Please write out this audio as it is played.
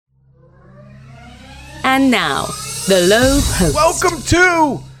And now, The Low Post. Welcome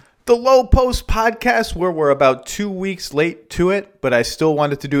to The Low Post podcast, where we're about 2 weeks late to it, but I still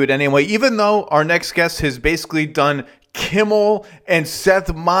wanted to do it anyway, even though our next guest has basically done Kimmel and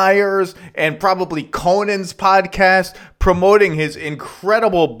Seth Meyers and probably Conan's podcast promoting his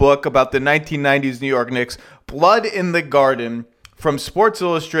incredible book about the 1990s New York Knicks, Blood in the Garden, from Sports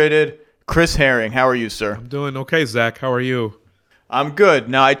Illustrated. Chris Herring, how are you, sir? I'm doing okay, Zach. How are you? I'm good.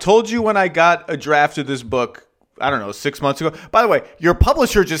 Now, I told you when I got a draft of this book, I don't know, 6 months ago. By the way, your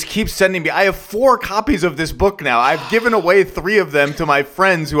publisher just keeps sending me. I have 4 copies of this book now. I've given away 3 of them to my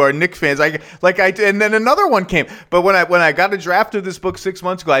friends who are Knicks fans. And then another one came. But when I got a draft of this book 6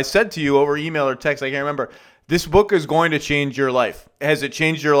 months ago, I said to you over email or text, I can't remember, this book is going to change your life. Has it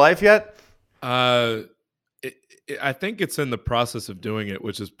changed your life yet? I think it's in the process of doing it,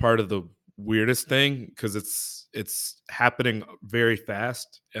 which is part of the weirdest thing because it's happening very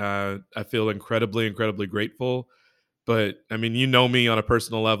fast. I feel incredibly grateful. But I mean, you know me on a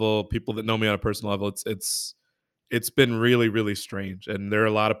personal level, people that know me on a personal level, it's been really strange. And there are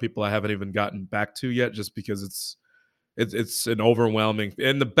a lot of people I haven't even gotten back to yet just because it's an overwhelming,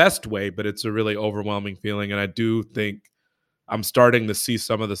 in the best way, but it's a really overwhelming feeling. And I do think I'm starting to see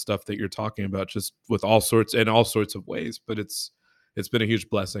some of the stuff that you're talking about just with all sorts of ways, but it's been a huge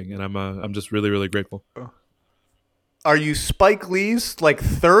blessing, and I'm just really grateful. Are you Spike Lee's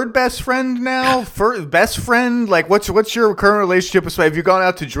third best friend now? Best friend? What's your current relationship with Spike? Have you gone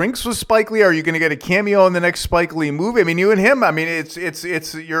out to drinks with Spike Lee? Are you going to get a cameo in the next Spike Lee movie? I mean, you and him. I mean, it's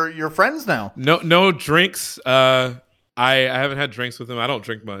you're friends now. No drinks. I haven't had drinks with him. I don't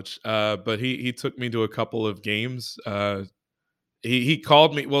drink much. But he took me to a couple of games. He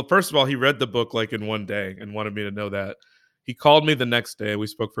called me. Well, first of all, he read the book in one day and wanted me to know that. He called me the next day. We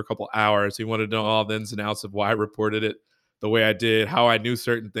spoke for a couple hours. He wanted to know all the ins and outs of why I reported it the way I did, how I knew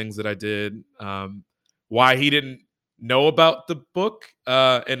certain things that I did, why he didn't know about the book.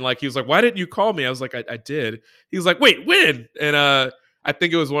 And he was like, why didn't you call me? I was like, I did. He was like, wait, when? And I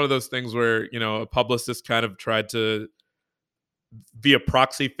think it was one of those things where, a publicist kind of tried to, via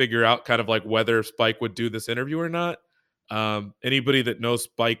proxy, figure out kind of whether Spike would do this interview or not. Anybody that knows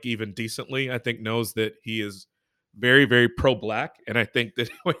Spike even decently, I think knows that he is very pro-black, and I think that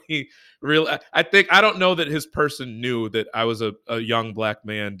when I don't know that his person knew that I was a young black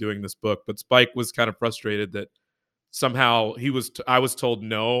man doing this book, but Spike was kind of frustrated that somehow I was told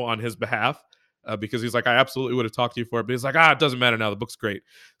no on his behalf because he's like, I absolutely would have talked to you for it, but he's like, it doesn't matter now, the book's great.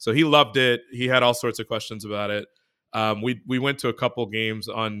 So he loved it. He had all sorts of questions about it. We went to a couple games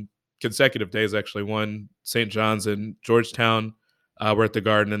on consecutive days, actually. One, St. John's and Georgetown. We're at the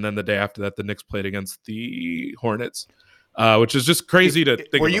Garden, and then the day after that, the Knicks played against the Hornets, which is just crazy to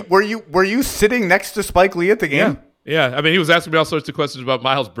think about. Were you sitting next to Spike Lee at the game? Yeah. I mean, he was asking me all sorts of questions about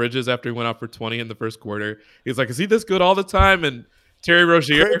Miles Bridges after he went out for 20 in the first quarter. He's like, "Is he this good all the time?" And Terry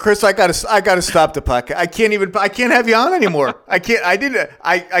Rozier. Chris, I gotta stop the podcast. I can't have you on anymore.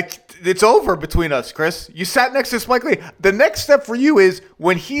 It's over between us, Chris. You sat next to Spike Lee. The next step for you is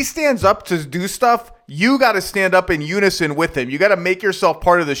when he stands up to do stuff, you got to stand up in unison with him. You got to make yourself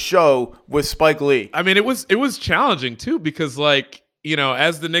part of the show with Spike Lee. I mean, it was challenging too because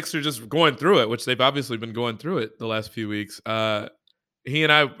as the Knicks are just going through it, which they've obviously been going through it the last few weeks. He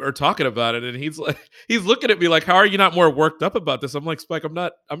and I are talking about it, and he's looking at me like, "How are you not more worked up about this?" I'm like, "Spike, I'm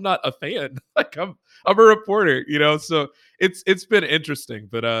not a fan. I'm a reporter, So it's been interesting,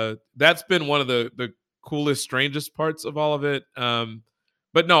 but that's been one of the coolest, strangest parts of all of it.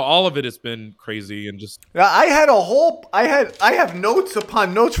 But no, all of it has been crazy and just. I have notes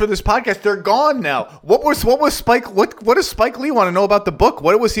upon notes for this podcast. They're gone now. What was Spike? What does Spike Lee want to know about the book?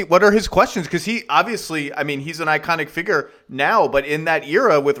 What are his questions? Because he obviously, I mean, he's an iconic figure now, but in that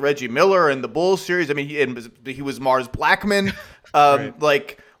era with Reggie Miller and the Bulls series, I mean, he was Mars Blackman.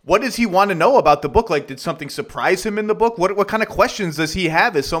 Right. What does he want to know about the book? Did something surprise him in the book? What kind of questions does he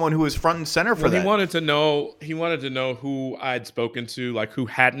have as someone who is front and center for that? He wanted to know who I'd spoken to, who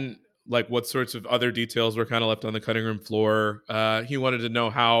hadn't, what sorts of other details were kind of left on the cutting room floor. He wanted to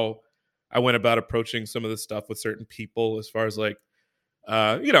know how I went about approaching some of the stuff with certain people as far as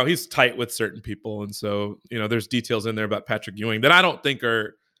he's tight with certain people. And so, there's details in there about Patrick Ewing that I don't think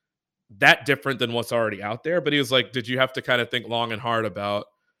are that different than what's already out there. But he was like, did you have to kind of think long and hard about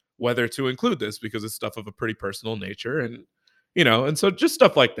whether to include this because it's stuff of a pretty personal nature and so just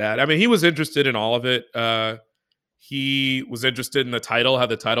stuff like that. I mean, he was interested in all of it. He was interested in the title, how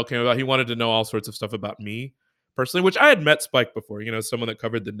the title came about. He wanted to know all sorts of stuff about me, personally, which I had met Spike before, someone that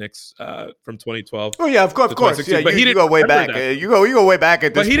covered the Knicks from 2012. Oh yeah, of course. Yeah, but you go way back. You go way back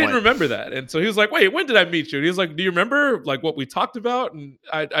at this point. But he didn't remember that. And so he was like, wait, when did I meet you? And he was like, do you remember like what we talked about? And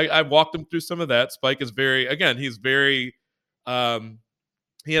I walked him through some of that. Spike is he's very,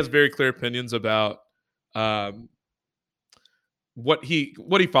 he has very clear opinions about what he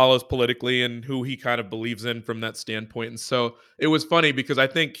follows politically and who he kind of believes in from that standpoint. And so it was funny because I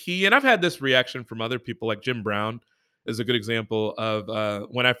think and I've had this reaction from other people, like Jim Brown is a good example of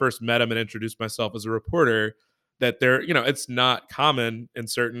when I first met him and introduced myself as a reporter, that it's not common in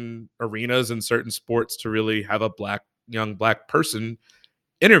certain arenas and certain sports to really have a young black person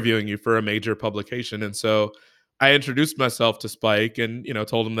interviewing you for a major publication. And so I introduced myself to Spike and,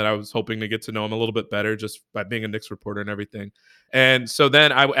 told him that I was hoping to get to know him a little bit better just by being a Knicks reporter and everything. And so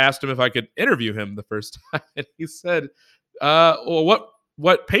then I asked him if I could interview him the first time. And he said, well,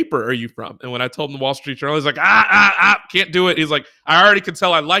 what paper are you from? And when I told him the Wall Street Journal, he's like, can't do it. He's like, I already can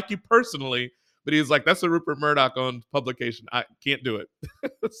tell I like you personally. But he's like, that's a Rupert Murdoch-owned publication. I can't do it.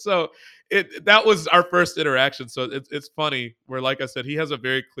 So that was our first interaction. So it's funny where, like I said, he has a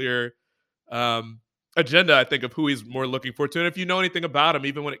very clear agenda, I think, of who he's more looking forward to. And if you know anything about him,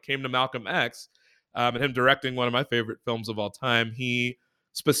 even when it came to Malcolm X and him directing one of my favorite films of all time, he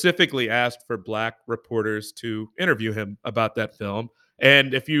specifically asked for black reporters to interview him about that film.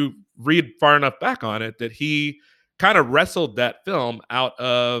 And if you read far enough back on it, that he kind of wrestled that film out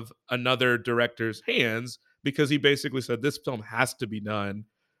of another director's hands because he basically said this film has to be done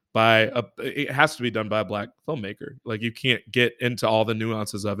by a black filmmaker. Like, you can't get into all the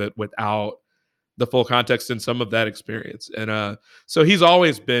nuances of it without the full context and some of that experience. And so he's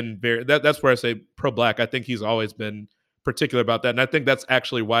always been that's where I say pro-black. I think he's always been particular about that. And I think that's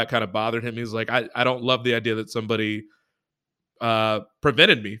actually why it kind of bothered him. He's like, I don't love the idea that somebody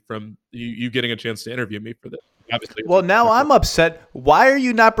prevented me from you getting a chance to interview me for this. Obviously. Well, now I'm upset. Why are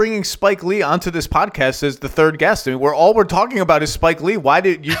you not bringing Spike Lee onto this podcast as the third guest? I mean, we're talking about is Spike Lee. Why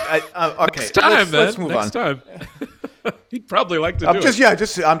did you? Okay, next time, let's move next on. Time. He'd probably like to do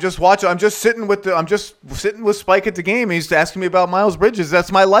it. I'm just watching. I'm just sitting with Spike at the game. He's asking me about Miles Bridges.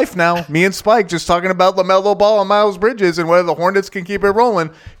 That's my life now. Me and Spike just talking about LaMelo Ball and Miles Bridges and whether the Hornets can keep it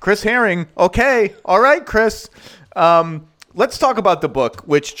rolling. Chris Herring. Okay, all right, Chris. Let's talk about the book,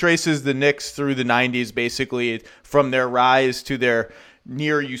 which traces the Knicks through the 90s, basically from their rise to their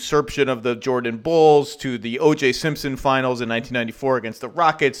near usurpation of the Jordan Bulls, to the O.J. Simpson finals in 1994 against the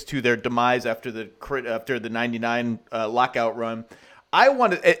Rockets, to their demise after the 99 lockout run. I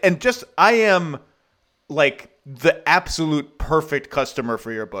am like the absolute perfect customer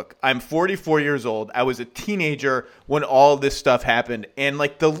for your book. I'm 44 years old. I was a teenager when all this stuff happened. And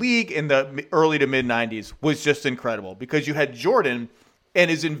like the league in the early to mid 90s was just incredible because you had Jordan,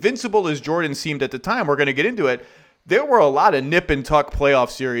 and as invincible as Jordan seemed at the time, we're going to get into it. There were a lot of nip and tuck playoff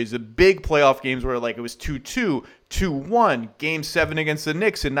series. The big playoff games were like it was 2-2, 2-1, Game 7 against the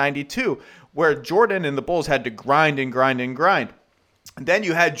Knicks in 92, where Jordan and the Bulls had to grind and grind and grind. And then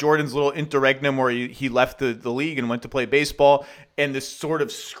you had Jordan's little interregnum where he left the league and went to play baseball, and this sort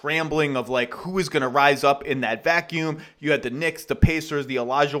of scrambling of like who is going to rise up in that vacuum. You had the Knicks, the Pacers, the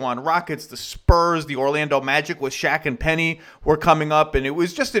Olajuwon Rockets, the Spurs, the Orlando Magic with Shaq and Penny were coming up, and it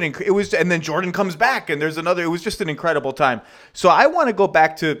was just and then Jordan comes back, and it was just an incredible time. So I want to go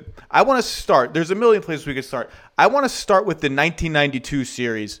back to start. There's a million places we could start. I want to start with the 1992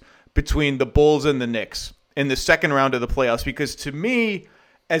 series between the Bulls and the Knicks in the second round of the playoffs, because to me,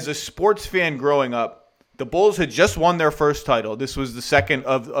 as a sports fan growing up, the Bulls had just won their first title. This was the second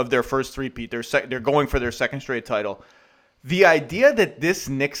of their first three-peat. They're going for their second straight title. The idea that this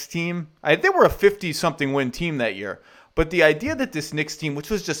Knicks team, they were a 50-something win team that year, but the idea that this Knicks team, which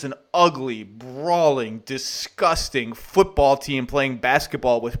was just an ugly, brawling, disgusting football team playing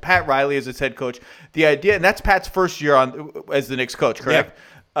basketball with Pat Riley as its head coach, the idea, and that's Pat's first year as the Knicks coach, correct?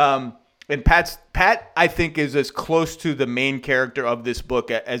 Yeah. And Pat, I think, is as close to the main character of this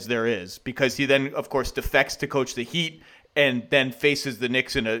book as there is, because he then, of course, defects to coach the Heat and then faces the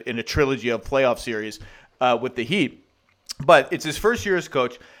Knicks in a trilogy of playoff series with the Heat. But it's his first year as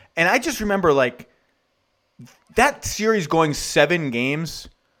coach, and I just remember like that series going 7 games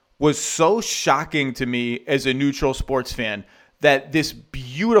was so shocking to me as a neutral sports fan, that this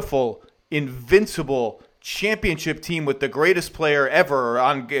beautiful, invincible championship team with the greatest player ever,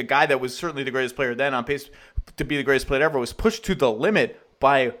 on a guy that was certainly the greatest player then, on pace to be the greatest player ever, was pushed to the limit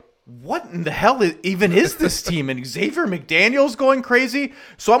by what in the hell even is this team? And Xavier McDaniels going crazy.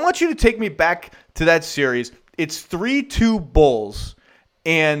 So I want you to take me back to that series. It's 3-2 Bulls,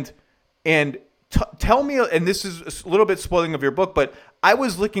 and Tell me, and this is a little bit spoiling of your book, but I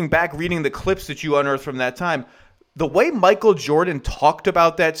was looking back, reading the clips that you unearthed from that time. The way Michael Jordan talked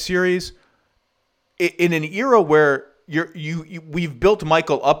about that series in an era where we've built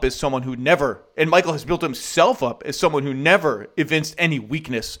Michael up as someone who never, and Michael has built himself up as someone who never evinced any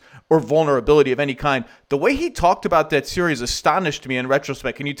weakness or vulnerability of any kind. The way he talked about that series astonished me in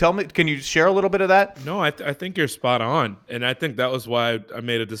retrospect. Can you share a little bit of that? No, I think you're spot on. And I think that was why I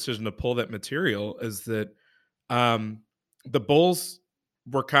made a decision to pull that material, is that the Bulls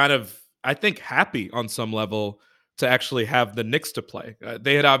were kind of, I think, happy on some level to actually have the Knicks to play.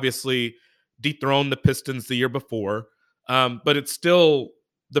 They had obviously dethroned the Pistons the year before, but it's still,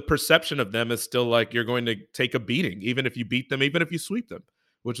 the perception of them is still like you're going to take a beating, even if you beat them, even if you sweep them,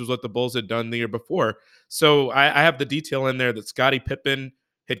 which was what the Bulls had done the year before. So I have the detail in there that Scottie Pippen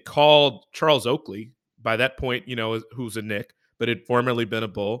had called Charles Oakley, by that point, who's a Knick, but had formerly been a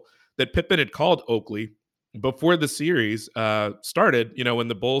Bull, that Pippen had called Oakley before the series started, when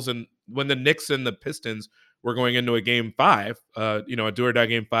the Knicks and the Pistons were going into a game 5, a do or die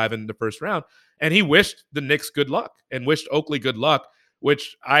game 5 in the first round. And he wished the Knicks good luck and wished Oakley good luck,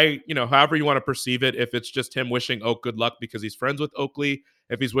 which however you want to perceive it, if it's just him wishing Oak good luck because he's friends with Oakley,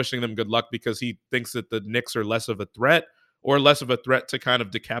 if he's wishing them good luck because he thinks that the Knicks are less of a threat or less of a threat to kind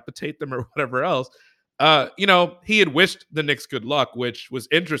of decapitate them or whatever else, he had wished the Knicks good luck, which was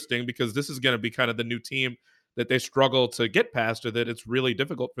interesting because this is going to be kind of the new team that they struggle to get past, or that it's really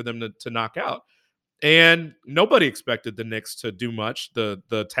difficult for them to knock out. And nobody expected the Knicks to do much.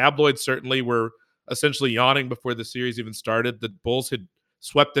 The tabloids certainly were essentially yawning before the series even started. The Bulls had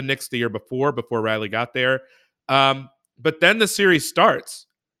swept the Knicks the year before Riley got there. But then the series starts,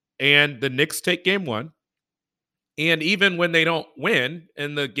 and the Knicks take game 1. And even when they don't win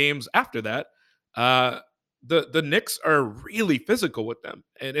in the games after that, the Knicks are really physical with them.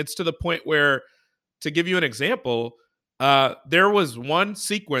 And it's to the point where, to give you an example, there was one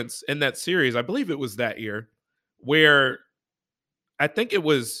sequence in that series, I believe it was that year, where I think it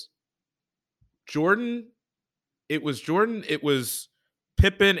was Jordan, it was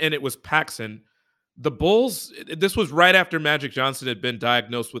Pippen, and it was Paxson. The Bulls, this was right after Magic Johnson had been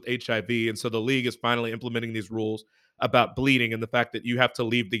diagnosed with HIV, and so the league is finally implementing these rules about bleeding and the fact that you have to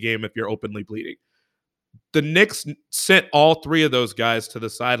leave the game if you're openly bleeding. The Knicks sent all 3 of those guys to the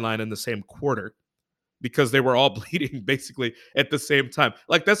sideline in the same quarter because they were all bleeding basically at the same time.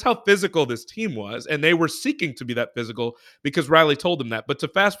 Like, that's how physical this team was, and they were seeking to be that physical because Riley told them that. But to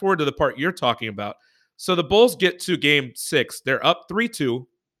fast forward to the part you're talking about, so the Bulls get to game 6. They're up 3-2,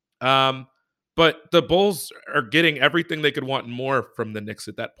 but the Bulls are getting everything they could want and more from the Knicks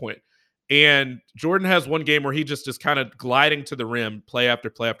at that point. And Jordan has one game where he just is kind of gliding to the rim, play after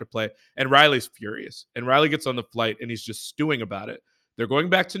play after play, and Riley's furious. And Riley gets on the flight, and he's just stewing about it. They're going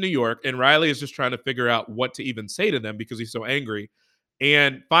back to New York, and Riley is just trying to figure out what to even say to them because he's so angry.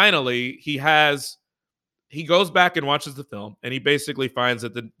 And finally, he goes back and watches the film, and he basically finds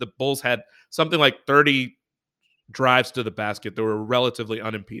that the Bulls had something like 30 drives to the basket that were relatively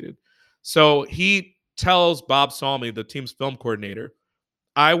unimpeded. So he tells Bob Salmi, the team's film coordinator,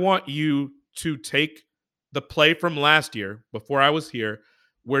 I want you to take the play from last year, before I was here,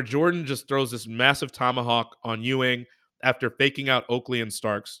 where Jordan just throws this massive tomahawk on Ewing after faking out Oakley and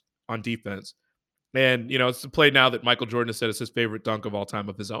Starks on defense. And, it's the play now that Michael Jordan has said is his favorite dunk of all time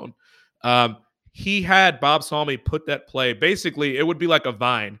of his own. He had Bob Salmi put that play. Basically, it would be like a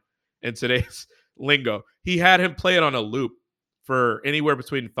vine in today's lingo. He had him play it on a loop for anywhere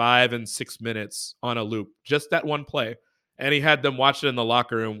between 5 and 6 minutes on a loop, just that one play. And he had them watch it in the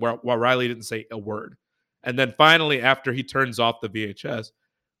locker room while Riley didn't say a word. And then finally, after he turns off the VHS,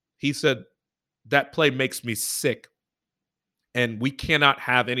 he said, that play makes me sick. And we cannot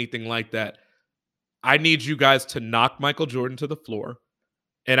have anything like that. I need you guys to knock Michael Jordan to the floor.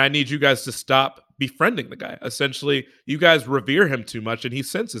 And I need you guys to stop befriending the guy. Essentially, you guys revere him too much, and he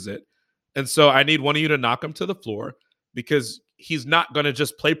senses it. And so I need one of you to knock him to the floor because he's not going to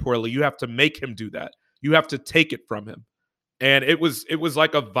just play poorly. You have to make him do that. You have to take it from him. And it was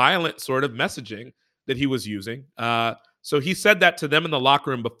like a violent sort of messaging that he was using. So he said that to them in the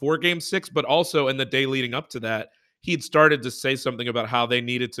locker room before game 6, but also in the day leading up to that, he'd started to say something about how they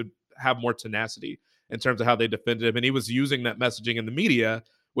needed to have more tenacity in terms of how they defended him. And he was using that messaging in the media,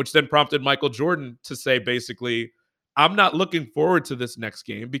 which then prompted Michael Jordan to say, basically, I'm not looking forward to this next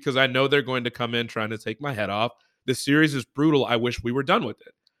game because I know they're going to come in trying to take my head off. This series is brutal. I wish we were done with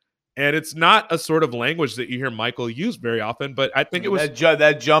it. And it's not a sort of language that you hear Michael use very often, but I think it was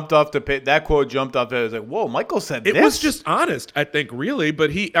that jumped off the pit. That quote jumped off. I was like, "Whoa, Michael said this." It was just honest, I think, really.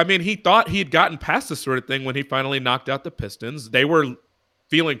 But he thought he had gotten past this sort of thing when he finally knocked out the Pistons. They were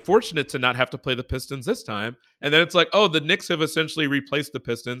feeling fortunate to not have to play the Pistons this time. And then it's like, oh, the Knicks have essentially replaced the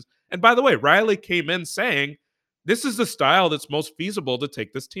Pistons. And by the way, Riley came in saying, this is the style that's most feasible to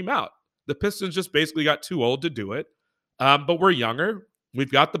take this team out. The Pistons just basically got too old to do it. But we're younger.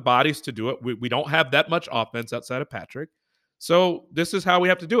 We've got the bodies to do it. We don't have that much offense outside of Patrick. So this is how we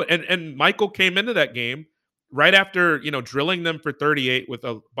have to do it. And Michael came into that game right after, drilling them for 38 with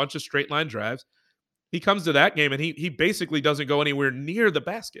a bunch of straight line drives. He comes to that game and he basically doesn't go anywhere near the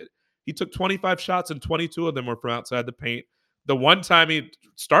basket. He took 25 shots and 22 of them were from outside the paint. The one time he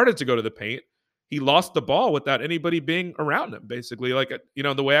started to go to the paint, he lost the ball without anybody being around him, basically. Like,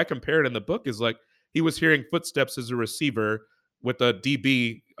 the way I compare it in the book is like he was hearing footsteps as a receiver with a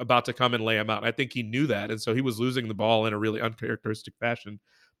DB about to come and lay him out. I think he knew that. And so he was losing the ball in a really uncharacteristic fashion.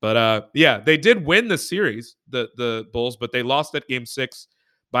 But they did win the series, the Bulls, but they lost that game 6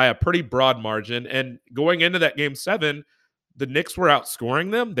 by a pretty broad margin. And going into that game 7, the Knicks were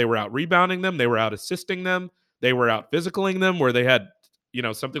outscoring them. They were out rebounding them. They were out assisting them. They were out physicaling them, where they had,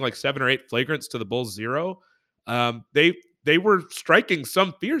 something like 7 or 8 flagrants to the Bulls 0. They were striking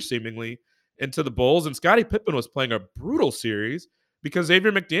some fear seemingly into the Bulls, and Scottie Pippen was playing a brutal series because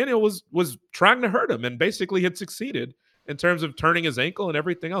Xavier McDaniel was trying to hurt him and basically had succeeded in terms of turning his ankle and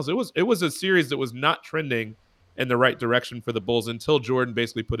everything else. It was a series that was not trending in the right direction for the Bulls until Jordan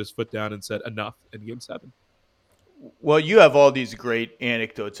basically put his foot down and said enough in game 7. Well, you have all these great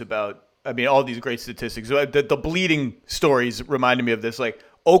anecdotes about, all these great statistics. The bleeding stories reminded me of this. Like,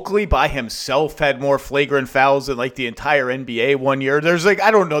 Oakley by himself had more flagrant fouls than like the entire NBA one year. There's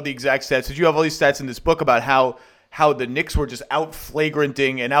I don't know the exact stats, but you have all these stats in this book about how the Knicks were just out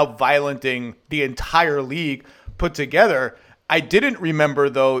flagranting and out violenting the entire league put together. I didn't remember,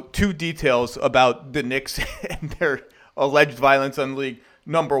 though, 2 details about the Knicks and their alleged violence on the league.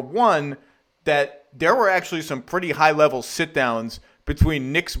 Number one, that there were actually some pretty high-level sit-downs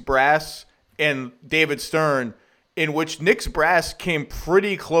between Knicks brass and David Stern, in which Knicks brass came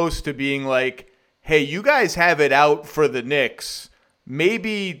pretty close to being like, hey, you guys have it out for the Knicks.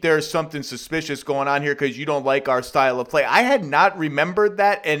 Maybe there's something suspicious going on here because you don't like our style of play. I had not remembered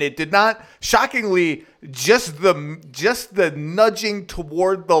that, and it did not, shockingly, just the nudging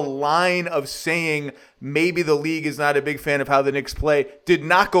toward the line of saying maybe the league is not a big fan of how the Knicks play did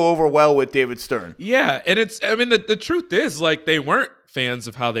not go over well with David Stern. Yeah, and the truth is, like, they weren't fans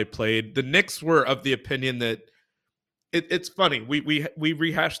of how they played. The Knicks were of the opinion that it's funny. We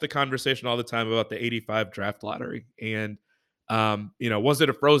rehash the conversation all the time about the 85 draft lottery, and was it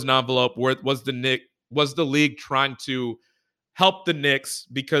a frozen envelope? Was the league trying to help the Knicks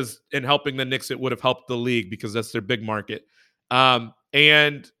because in helping the Knicks, it would have helped the league because that's their big market.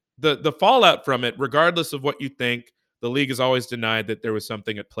 And the fallout from it, regardless of what you think, the league has always denied that there was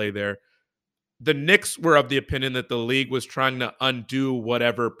something at play there. The Knicks were of the opinion that the league was trying to undo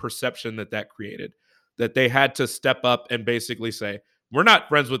whatever perception that created, that they had to step up and basically say, we're not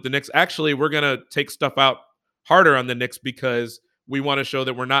friends with the Knicks. Actually, we're going to take stuff out harder on the Knicks because we want to show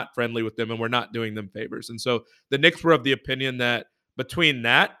that we're not friendly with them and we're not doing them favors. And so the Knicks were of the opinion that between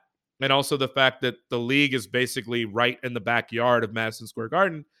that and also the fact that the league is basically right in the backyard of Madison Square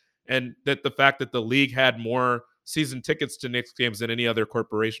Garden, and that the fact that the league had more season tickets to Knicks games than any other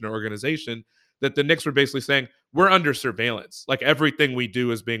corporation or organization, that the Knicks were basically saying, we're under surveillance. Like, everything we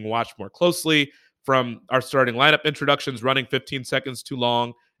do is being watched more closely, from our starting lineup introductions running 15 seconds too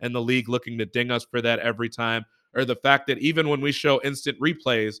long and the league looking to ding us for that every time, or the fact that even when we show instant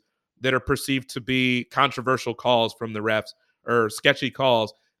replays that are perceived to be controversial calls from the refs or sketchy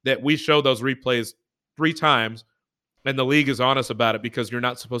calls, that we show those replays 3 times and the league is honest about it because you're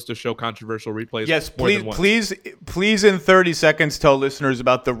not supposed to show controversial replays. Yes, please in 30 seconds tell listeners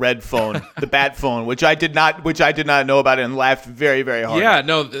about the red phone, the bat phone, which I did not know about and laughed very, very hard. Yeah,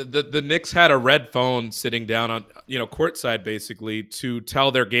 no, the Knicks had a red phone sitting down on, courtside basically to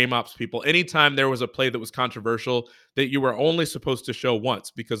tell their game ops people anytime there was a play that was controversial that you were only supposed to show once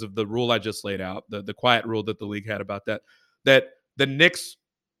because of the rule I just laid out, the quiet rule that the league had about that the Knicks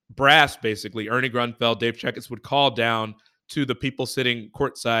brass, basically, Ernie Grunfeld, Dave Checketts, would call down to the people sitting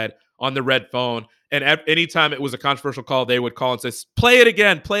courtside on the red phone. And anytime it was a controversial call, they would call and say, play it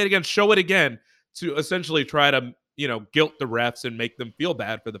again, show it again, to essentially try to, guilt the refs and make them feel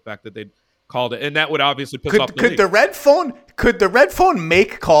bad for the fact that they'd called it. And that would obviously piss off the league. Could the red phone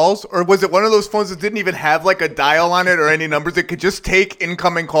make calls, or was it one of those phones that didn't even have like a dial on it or any numbers? It could just take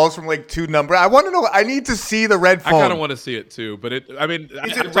incoming calls from like 2 numbers. I want to know. I need to see the red phone. I kind of want to see it too, but is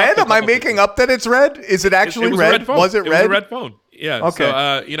it red? Am I making up that it's red? Is it actually it was red? A red phone. Was it red? It was a red phone. Yeah.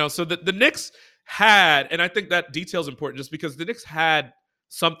 Okay. So the Knicks had, and I think that detail is important just because the Knicks had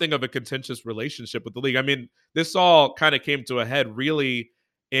something of a contentious relationship with the league. I mean, this all kind of came to a head really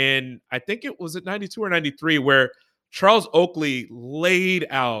I think it was at 92 or 93, where Charles Oakley laid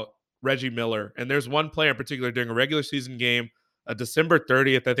out Reggie Miller. And there's one player in particular during a regular season game, a December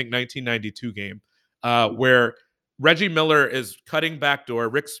 30th, I think 1992 game, where Reggie Miller is cutting backdoor.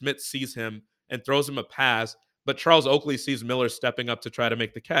 Rick Smith sees him and throws him a pass, but Charles Oakley sees Miller stepping up to try to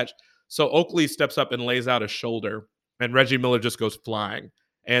make the catch. So Oakley steps up and lays out a shoulder, and Reggie Miller just goes flying.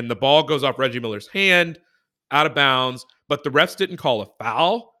 And the ball goes off Reggie Miller's hand, out of bounds, but the refs didn't call a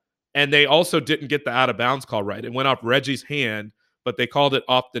foul, and they also didn't get the out of bounds call right. It went off Reggie's hand, but they called it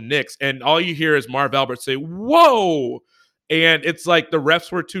off the Knicks. And all you hear is Marv Albert say, "Whoa!" And it's like the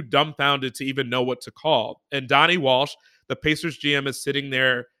refs were too dumbfounded to even know what to call. And Donnie Walsh, the Pacers GM, is sitting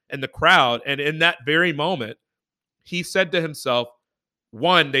there in the crowd. And in that very moment, he said to himself,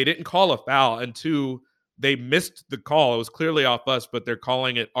 one, they didn't call a foul, and two, they missed the call. It was clearly off us, but they're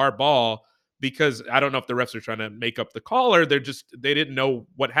calling it our ball because I don't know if the refs are trying to make up the call or they didn't know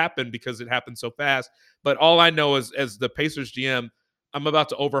what happened because it happened so fast. But all I know is, as the Pacers GM, I'm about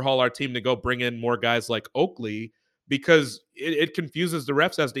to overhaul our team to go bring in more guys like Oakley because it confuses the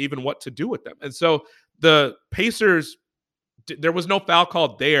refs as to even what to do with them. And so the Pacers, there was no foul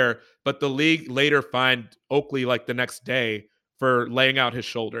called there, but the league later fined Oakley like the next day for laying out his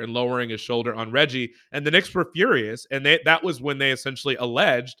shoulder and lowering his shoulder on Reggie. And the Knicks were furious. And that was when they essentially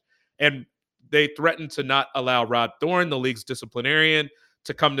alleged and they threatened to not allow Rod Thorne, the league's disciplinarian,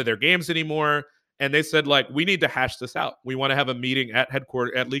 to come to their games anymore. And they said, like, we need to hash this out. We want to have a meeting at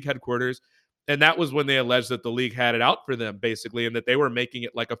league headquarters. And that was when they alleged that the league had it out for them, basically, and that they were making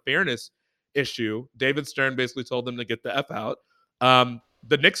it like a fairness issue. David Stern basically told them to get the F out.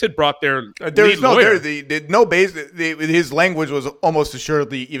 The Knicks had brought their there's no lawyer. there, no base. His language was almost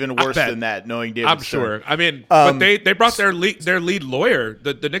assuredly even worse than that. Knowing David, I'm Stern. sure. I mean, but they brought their lead lawyer.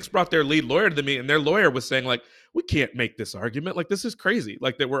 The Knicks brought their lead lawyer to the meeting, and their lawyer was saying, like, we can't make this argument. Like, this is crazy.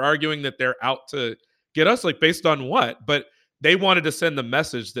 Like, that we're arguing that they're out to get us. Like, based on what? But they wanted to send the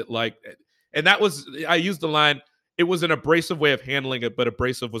message that, like, and that was, I used the line, it was an abrasive way of handling it, but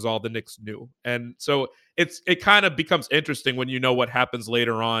abrasive was all the Knicks knew. And so it kind of becomes interesting when you know what happens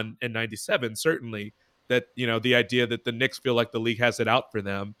later on in 97, certainly, that, you know, the idea that the Knicks feel like the league has it out for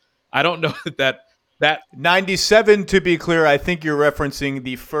them. I don't know that 97, to be clear, I think you're referencing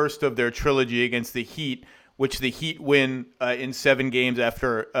the first of their trilogy against the Heat, which the Heat win in 7 games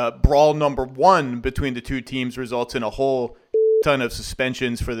after brawl number 1 between the two teams results in a whole ton of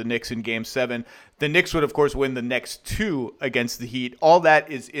suspensions for the Knicks in Game 7. The Knicks would, of course, win the next 2 against the Heat. All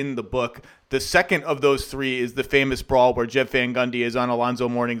that is in the book. The second of those 3 is the famous brawl where Jeff Van Gundy is on Alonzo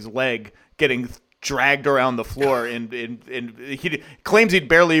Mourning's leg getting dragged around the floor, and he claims he'd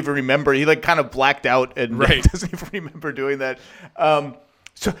barely even remember. He like kind of blacked out and doesn't even remember doing that.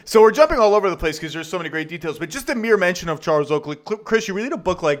 So we're jumping all over the place because there's so many great details, but just a mere mention of Charles Oakley. Chris, you read a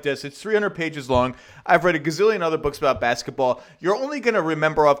book like this, it's 300 pages long. I've read a gazillion other books about basketball. You're only going to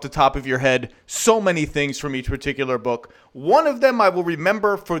remember off the top of your head so many things from each particular book. One of them I will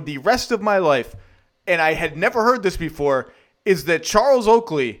remember for the rest of my life, and I had never heard this before, is that Charles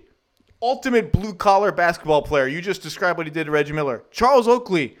Oakley, ultimate blue-collar basketball player, you just described what he did to Reggie Miller. Charles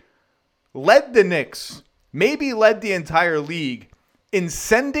Oakley led the Knicks, maybe led the entire league, in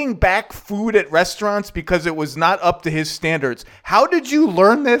sending back food at restaurants because it was not up to his standards. How did you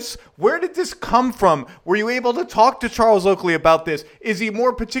learn this? Where did this come from? Were you able to talk to Charles Oakley about this? Is he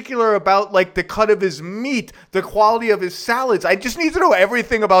more particular about like the cut of his meat, the quality of his salads? I just need to know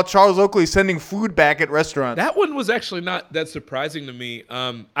everything about Charles Oakley sending food back at restaurants. That one was actually not that surprising to me.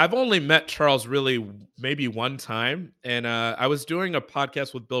 I've only met Charles really maybe one time, and I was doing a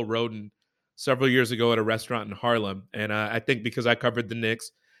podcast with Bill Rhoden several years ago at a restaurant in Harlem. And I think because I covered the Knicks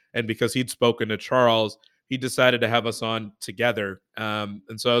and because he'd spoken to Charles, he decided to have us on together. And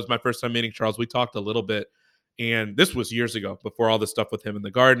so it was my first time meeting Charles. We talked a little bit, and this was years ago, before all this stuff with him in the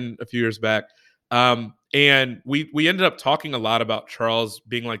Garden a few years back. And we ended up talking a lot about Charles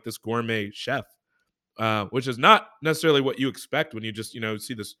being like this gourmet chef, which is not necessarily what you expect when you just,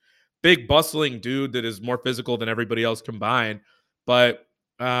 see this big bustling dude that is more physical than everybody else combined. But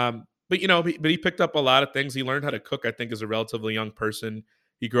he picked up a lot of things. He learned how to cook, I think, as a relatively young person.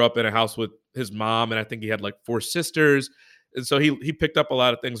 He grew up in a house with his mom, and I think he had like 4 sisters. And so he picked up a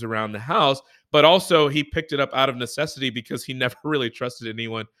lot of things around the house, but also he picked it up out of necessity because he never really trusted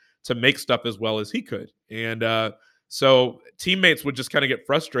anyone to make stuff as well as he could. And so teammates would just kind of get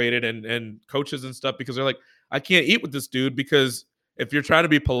frustrated and coaches and stuff because they're like, I can't eat with this dude because if you're trying to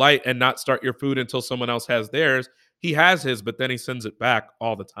be polite and not start your food until someone else has theirs, he has his, but then he sends it back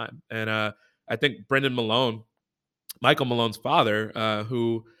all the time. And I think Brendan Malone, Michael Malone's father,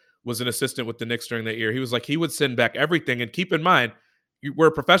 who was an assistant with the Knicks during that year, he was like, he would send back everything. And keep in mind, we're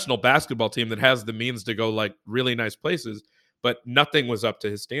a professional basketball team that has the means to go like really nice places, but nothing was up to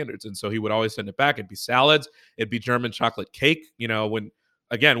his standards. And so he would always send it back. It'd be salads. It'd be German chocolate cake. When,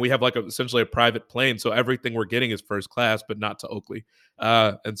 again, we have like essentially a private plane. So everything we're getting is first class, but not to Oakley.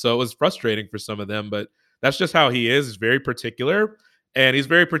 And so it was frustrating for some of them, but that's just how he is. He's very particular. And he's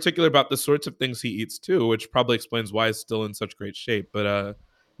very particular about the sorts of things he eats too, which probably explains why he's still in such great shape. But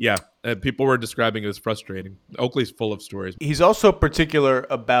people were describing it as frustrating. Oakley's full of stories. He's also particular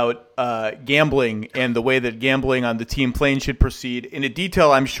about gambling and the way that gambling on the team plane should proceed. In a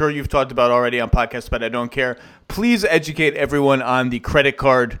detail I'm sure you've talked about already on podcasts, but I don't care. Please educate everyone on the credit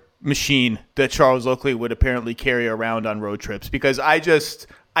card machine that Charles Oakley would apparently carry around on road trips, because I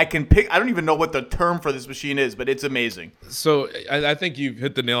don't even know what the term for this machine is, but it's amazing. So I think you've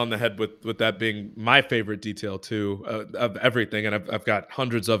hit the nail on the head with that being my favorite detail too, of everything. And I've got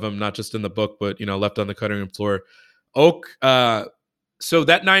hundreds of them, not just in the book, but, left on the cutting room floor. Oak. So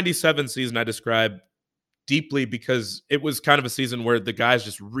that 97 season I described deeply because it was kind of a season where the guys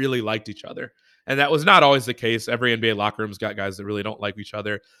just really liked each other. And that was not always the case. Every NBA locker room's got guys that really don't like each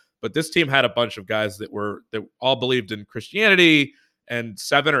other. But this team had a bunch of guys that all believed in Christianity, and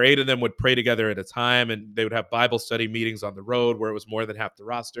 7 or 8 of them would pray together at a time, and they would have Bible study meetings on the road where it was more than half the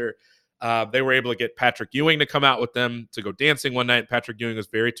roster. They were able to get Patrick Ewing to come out with them to go dancing one night. Patrick Ewing was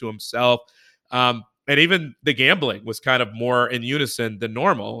very to himself. And even the gambling was kind of more in unison than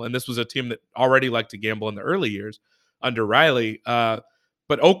normal. And this was a team that already liked to gamble in the early years under Riley.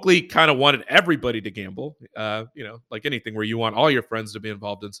 But Oakley kind of wanted everybody to gamble, like anything where you want all your friends to be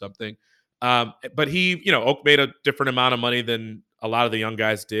involved in something. But Oak made a different amount of money than a lot of the young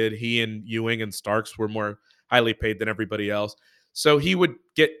guys did. He and Ewing and Starks were more highly paid than everybody else. So he would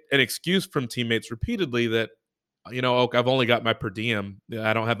get an excuse from teammates repeatedly that, Oak, I've only got my per diem.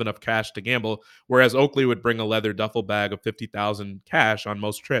 I don't have enough cash to gamble. Whereas Oakley would bring a leather duffel bag of $50,000 cash on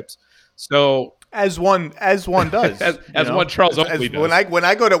most trips. So as one does, as one Charles Oakley does. When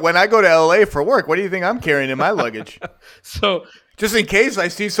I go to LA for work, what do you think I'm carrying in my luggage? So just in case I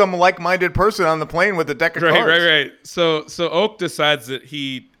see some like-minded person on the plane with a deck of cards. Right. So Oak decides that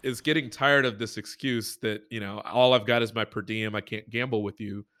he is getting tired of this excuse that, all I've got is my per diem. I can't gamble with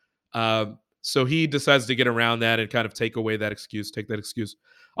you. So he decides to get around that and kind of take that excuse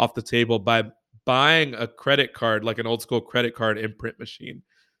off the table by buying a credit card, like an old school credit card imprint machine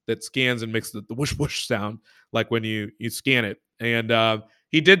that scans and makes the whoosh whoosh sound, like when you scan it. And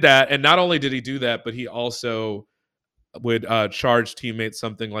he did that. And not only did he do that, but he also would charge teammates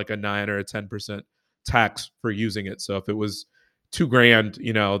something like a 9 or a 10% tax for using it. So if it was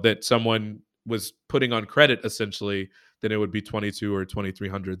 $2,000, that someone was putting on credit essentially, then it would be 22 or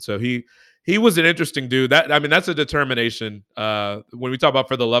 2,300. So he was an interesting dude. That's a determination. When we talk about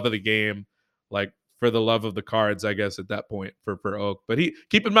for the love of the game, like for the love of the cards, I guess at that point for Oak. But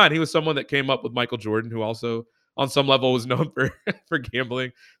keep in mind, he was someone that came up with Michael Jordan, who also on some level was known for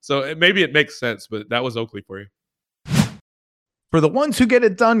gambling. So maybe it makes sense, but that was Oakley for you. For the ones who get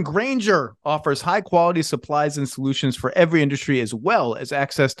it done, Grainger offers high-quality supplies and solutions for every industry, as well as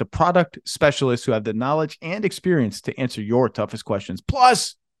access to product specialists who have the knowledge and experience to answer your toughest questions.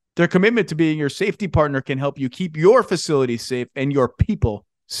 Plus, their commitment to being your safety partner can help you keep your facility safe and your people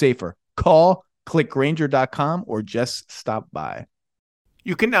safer. Call, click Grainger.com, or just stop by.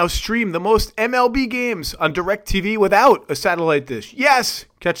 You can now stream the most MLB games on DirecTV without a satellite dish. Yes!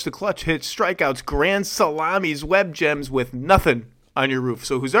 Catch the clutch hits, strikeouts, grand salamis, web gems with nothing on your roof.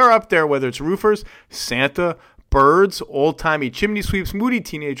 So who's up there, whether it's roofers, Santa, birds, old-timey chimney sweeps, moody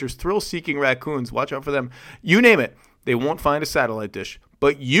teenagers, thrill-seeking raccoons, watch out for them. You name it, they won't find a satellite dish.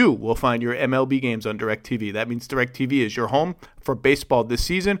 But you will find your MLB games on DirecTV. That means DirecTV is your home for baseball this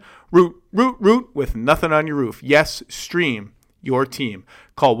season. Root with nothing on your roof. Yes, stream your team.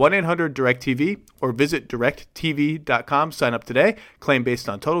 Call 1-800-DIRECTV or visit directtv.com. Sign up today. Claim based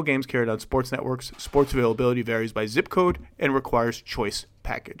on total games carried on sports networks. Sports availability varies by zip code and requires choice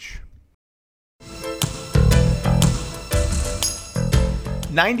package.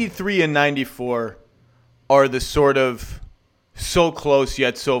 93 and 94 are the sort of so close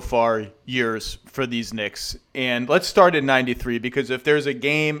yet so far years for these Knicks. And let's start at 93, because if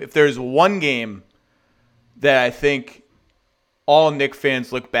there's one game that I think all Knicks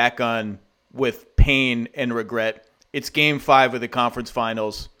fans look back on with pain and regret, it's Game 5 of the conference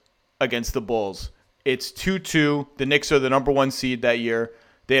finals against the Bulls. It's 2-2. The Knicks are the number 1 seed that year.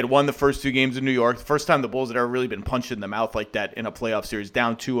 They had won the first 2 games in New York. The first time the Bulls had ever really been punched in the mouth like that in a playoff series,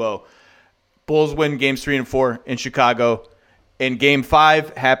 down 2-0. Bulls win Games 3 and 4 in Chicago. And Game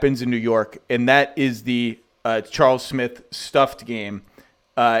 5 happens in New York, and that is the Charles Smith stuffed game.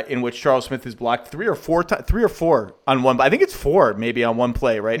 in which Charles Smith is blocked three or four on one. I think it's four, maybe on one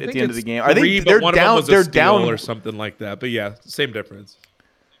play, right at the end of the game. I think they're down. They're down or something like that. But yeah, same difference.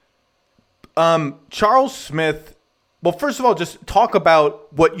 Charles Smith. Well, first of all, just talk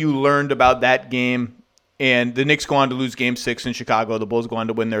about what you learned about that game. And the Knicks go on to lose Game 6 in Chicago. The Bulls go on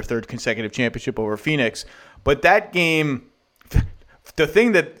to win their third consecutive championship over Phoenix. But that game, the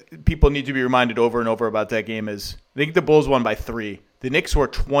thing that people need to be reminded over and over about that game is I think the Bulls won by 3. The Knicks were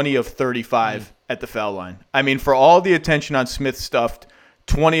 20 of 35 at the foul line. I mean, for all the attention on Smith stuffed,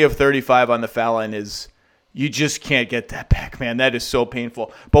 20 of 35 on the foul line is – you just can't get that back, man. That is so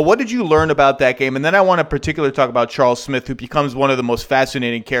painful. But what did you learn about that game? And then I want to particularly talk about Charles Smith, who becomes one of the most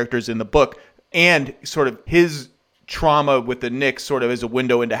fascinating characters in the book, and sort of his trauma with the Knicks sort of as a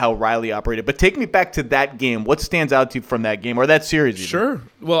window into how Riley operated. But take me back to that game. What stands out to you from that game or that series? Even? Sure.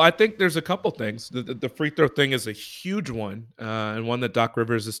 Well, I think there's a couple things. The free throw thing is a huge one, and one that Doc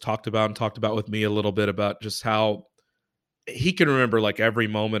Rivers has talked about with me a little bit about just how he can remember like every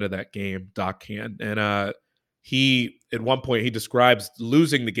moment of that game. Doc can, and he at one point he describes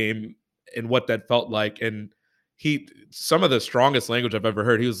losing the game and what that felt like, and some of the strongest language I've ever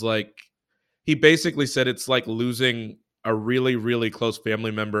heard. He was like, he basically said it's like losing a really, really close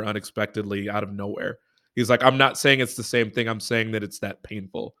family member unexpectedly out of nowhere. He's like, I'm not saying it's the same thing. I'm saying that it's that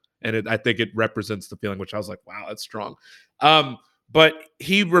painful, and I think it represents the feeling. Which I was like, wow, that's strong. But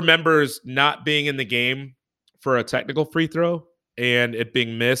he remembers not being in the game for a technical free throw and it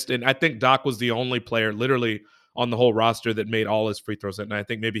being missed. And I think Doc was the only player literally on the whole roster that made all his free throws that night. I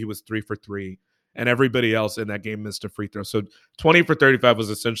think maybe he was 3 for 3 and everybody else in that game missed a free throw. So 20 for 35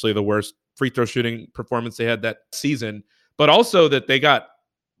 was essentially the worst free throw shooting performance they had that season, but also that they got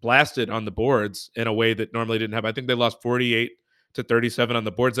blasted on the boards in a way that normally didn't happen. I think they lost 48 to 37 on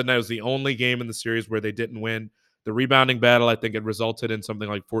the boards that night. It was the only game in the series where they didn't win. The rebounding battle, I think it resulted in something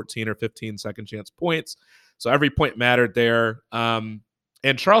like 14 or 15 second chance points. So every point mattered there. And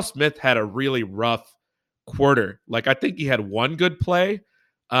Charles Smith had a really rough quarter. Like I think he had one good play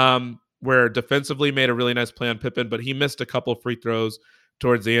where defensively made a really nice play on Pippen, but he missed a couple free throws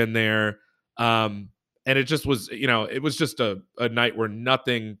towards the end there. And it just was, it was just a night where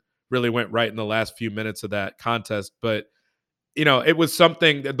nothing really went right in the last few minutes of that contest. But, it was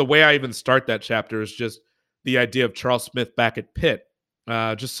something that the way I even start that chapter is just the idea of Charles Smith back at Pitt.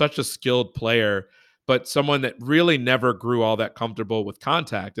 Just such a skilled player, but someone that really never grew all that comfortable with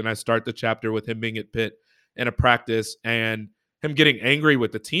contact. And I start the chapter with him being at Pitt in a practice and him getting angry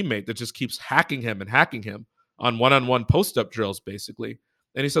with the teammate that just keeps hacking him on one-on-one post-up drills, basically.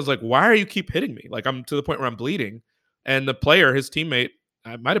 And he says, like, why are you keep hitting me? Like, I'm to the point where I'm bleeding. And the player, his teammate,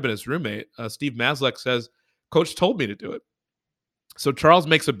 it might have been his roommate, Steve Maslek, says, Coach told me to do it. So Charles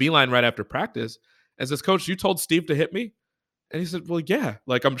makes a beeline right after practice and says, Coach, you told Steve to hit me? And he said, well, yeah,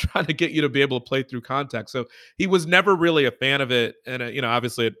 like I'm trying to get you to be able to play through contact. So he was never really a fan of it. And,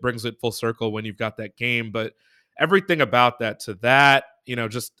 obviously it brings it full circle when you've got that game. But everything about that to that,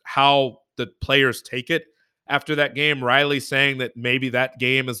 just how the players take it after that game, Riley saying that maybe that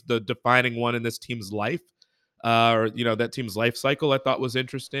game is the defining one in this team's life. Or that team's life cycle, I thought was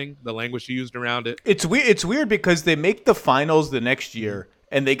interesting. The language he used around it. It's weird because they make the finals the next year.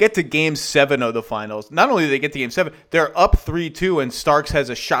 And they get to Game 7 of the finals. Not only do they get to Game 7, they're up 3-2, and Starks has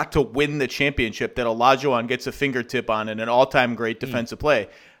a shot to win the championship that Olajuwon gets a fingertip on in an all-time great defensive play.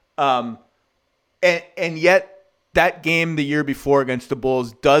 And yet that game the year before against the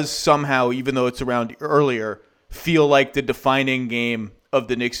Bulls does somehow, even though it's around earlier, feel like the defining game of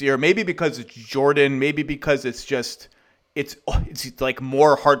the Knicks year. Maybe because it's Jordan. Maybe because it's just it's like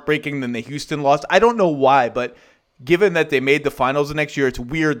more heartbreaking than the Houston loss. I don't know why, but given that they made the finals the next year, it's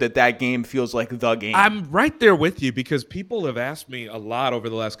weird that game feels like the game. I'm right there with you because people have asked me a lot over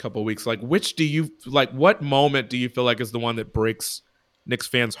the last couple of weeks, like, what moment do you feel like is the one that breaks Knicks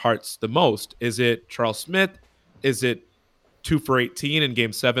fans' hearts the most? Is it Charles Smith? Is it 2 for 18 in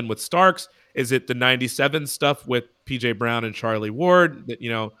Game 7 with Starks? Is it the 97 stuff with PJ Brown and Charlie Ward?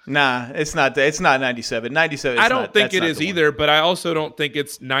 Nah, it's not. It's not 97. 97. I don't think it is either, but I also don't think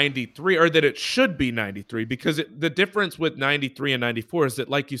it's 93 or that it should be 93 because the difference with 93 and 94 is that,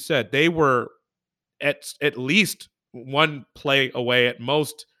 like you said, they were at least one play away at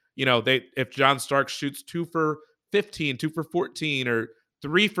most. If John Starks shoots 2 for 15, 2 for 14, or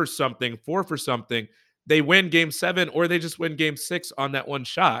 3 for something, 4 for something, they win Game 7 or they just win Game 6 on that one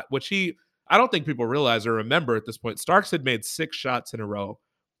shot, which I don't think people realize or remember at this point. Starks had made 6 shots in a row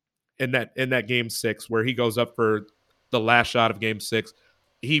in that Game 6 where he goes up for the last shot of Game 6.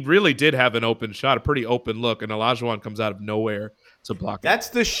 He really did have an open shot, a pretty open look, and Olajuwon comes out of nowhere to block it. That's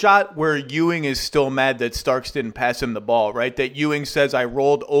the shot where Ewing is still mad that Starks didn't pass him the ball, right? That Ewing says, I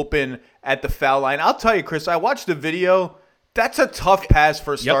rolled open at the foul line. I'll tell you, Chris, I watched the video. That's a tough pass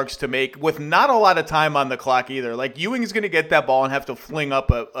for Starks to make with not a lot of time on the clock either. Like, Ewing's going to get that ball and have to fling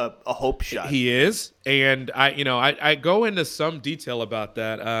up a hope shot. He is. And I go into some detail about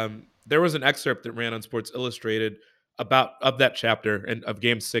that. There was an excerpt that ran on Sports Illustrated of that chapter and of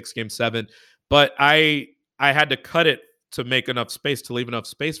game 6, game 7, but I had to cut it to make enough space, to leave enough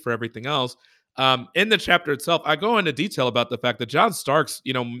space for everything else. In the chapter itself, I go into detail about the fact that John Starks,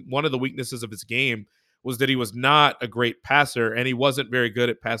 one of the weaknesses of his game was that he was not a great passer, and he wasn't very good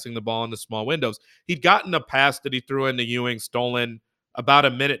at passing the ball in the small windows. He'd gotten a pass that he threw into Ewing stolen about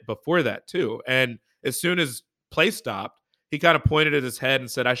a minute before that too. And as soon as play stopped, he kind of pointed at his head and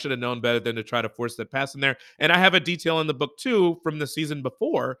said, I should have known better than to try to force that pass in there. And I have a detail in the book too from the season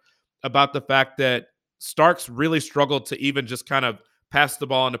before about the fact that Starks really struggled to even just kind of pass the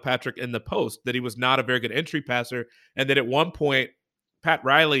ball into Patrick in the post, that he was not a very good entry passer, and that at one point, Pat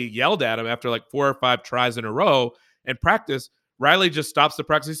Riley yelled at him after like 4 or 5 tries in a row in practice. Riley just stops the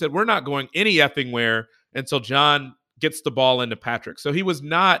practice. He said, we're not going any effing where until John gets the ball into Patrick. So he was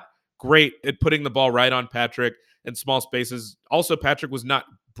not great at putting the ball right on Patrick in small spaces. Also, Patrick was not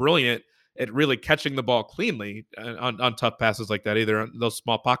brilliant at really catching the ball cleanly on tough passes like that, either on those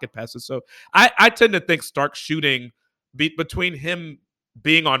small pocket passes. So I tend to think Stark's shooting between him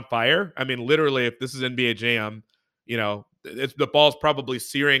being on fire. I mean, literally, if this is NBA Jam, the ball's probably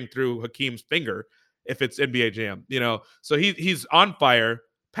searing through Hakeem's finger if it's NBA Jam, So he's on fire.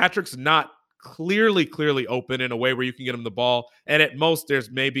 Patrick's not clearly open in a way where you can get him the ball. And at most, there's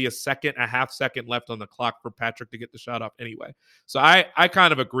maybe a half second left on the clock for Patrick to get the shot off anyway. So I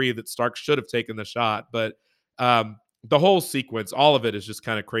kind of agree that Stark should have taken the shot, but the whole sequence, all of it is just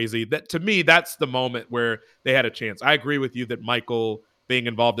kind of crazy. That to me, that's the moment where they had a chance. I agree with you that Michael being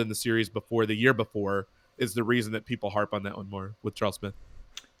involved in the series before the year before is the reason that people harp on that one more with Charles Smith.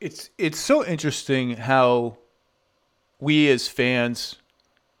 It's so interesting how we as fans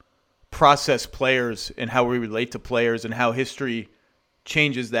process players and how we relate to players and how history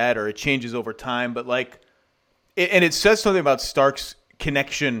changes that, or it changes over time. But and it says something about Stark's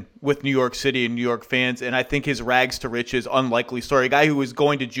connection with New York City and New York fans. And I think his rags to riches, unlikely story, a guy who was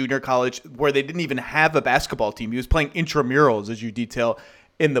going to junior college where they didn't even have a basketball team. He was playing intramurals, as you detail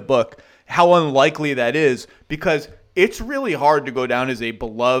in the book, how unlikely that is, because it's really hard to go down as a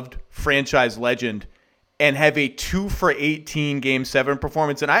beloved franchise legend and have a 2 for 18 game 7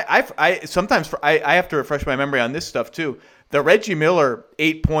 performance. And I sometimes I have to refresh my memory on this stuff too. The Reggie Miller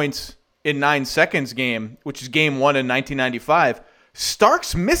 8 points in 9 seconds game, which is game 1 in 1995.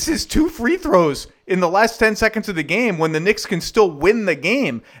 Starks misses 2 free throws in the last 10 seconds of the game when the Knicks can still win the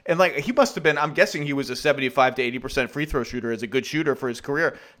game. And he must have been, I'm guessing he was a 75 to 80% free throw shooter, as a good shooter for his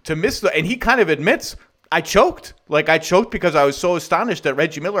career, to miss and he kind of admits, I choked. I choked because I was so astonished that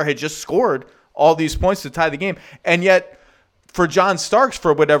Reggie Miller had just scored all these points to tie the game. And yet, for John Starks,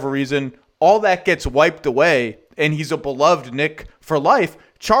 for whatever reason, all that gets wiped away, and he's a beloved Knick for life.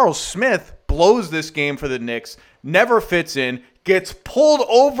 Charles Smith blows this game for the Knicks, never fits in, gets pulled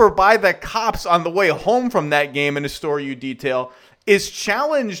over by the cops on the way home from that game in a story you detail, is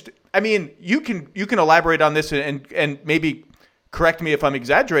challenged. I mean, you can elaborate on this and maybe correct me if I'm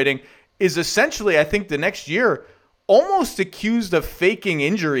exaggerating, is essentially, I think the next year, almost accused of faking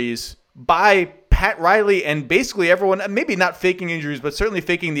injuries by Pat Riley and basically everyone, maybe not faking injuries, but certainly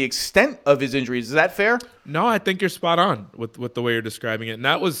faking the extent of his injuries. Is that fair? No, I think you're spot on with the way you're describing it. And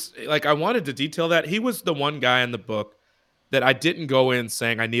that was, I wanted to detail that. He was the one guy in the book that I didn't go in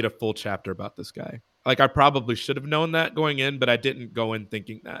saying I need a full chapter about this guy. I probably should have known that going in, but I didn't go in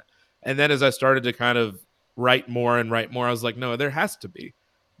thinking that. And then as I started to kind of write more, I was like, no, there has to be.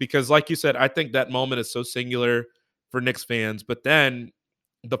 Because like you said, I think that moment is so singular for Knicks fans, but then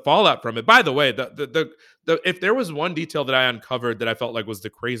the fallout from it. By the way, the if there was one detail that I uncovered that I felt like was the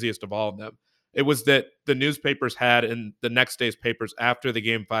craziest of all of them, it was that the newspapers had in the next day's papers after the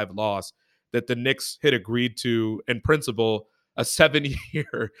Game 5 loss that the Knicks had agreed to, in principle, a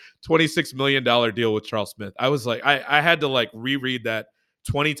 7-year, $26 million deal with Charles Smith. I was like, I had to reread that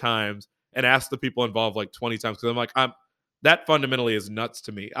 20 times and ask the people involved 20 times, because I'm like, that fundamentally is nuts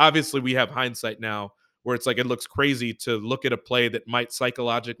to me. Obviously, we have hindsight now where it's it looks crazy to look at a play that might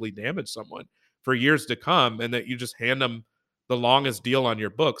psychologically damage someone for years to come, and that you just hand them the longest deal on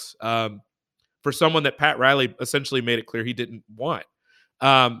your books for someone that Pat Riley essentially made it clear he didn't want.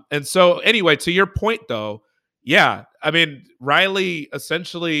 And so anyway, to your point though, yeah, I mean, Riley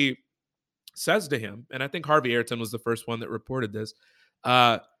essentially says to him, and I think Harvey Ayrton was the first one that reported this,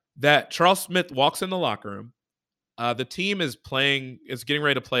 that Charles Smith walks in the locker room, The team is getting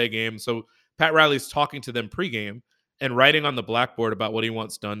ready to play a game. So Pat Riley's talking to them pregame and writing on the blackboard about what he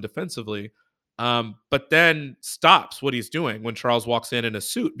wants done defensively. But then stops what he's doing when Charles walks in a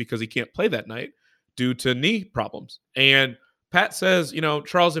suit because he can't play that night due to knee problems. And Pat says,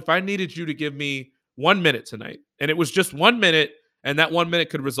 Charles, if I needed you to give me 1 minute tonight, and it was just 1 minute, and that 1 minute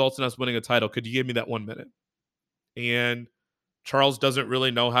could result in us winning a title, could you give me that 1 minute? And Charles doesn't really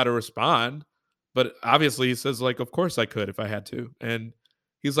know how to respond, but obviously he says, like, of course I could if I had to. And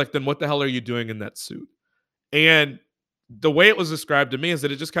he's like, then what the hell are you doing in that suit? And the way it was described to me is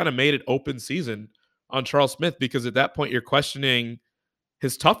that it just kind of made it open season on Charles Smith, because at that point you're questioning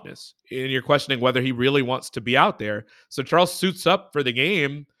his toughness and you're questioning whether he really wants to be out there. So Charles suits up for the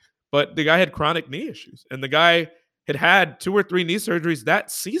game, but the guy had chronic knee issues, and the guy had 2 or 3 knee surgeries that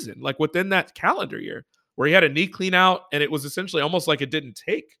season, like within that calendar year, where he had a knee clean out, and it was essentially almost like it didn't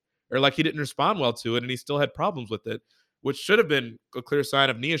take, or like he didn't respond well to it, and he still had problems with it, which should have been a clear sign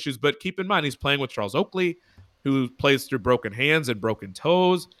of knee issues. But keep in mind, he's playing with Charles Oakley, who plays through broken hands and broken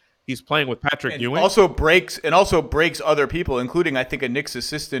toes. He's playing with Patrick Ewing. Also breaks other people, including, I think, a Knicks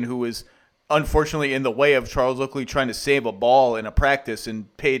assistant who was unfortunately in the way of Charles Oakley trying to save a ball in a practice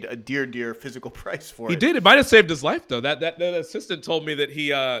and paid a dear physical price for it. He did. It might have saved his life, though. That assistant told me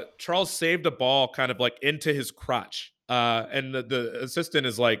that Charles saved a ball kind of like into his crotch. And the assistant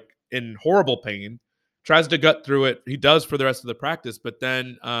is like in horrible pain, tries to gut through it. He does for the rest of the practice. But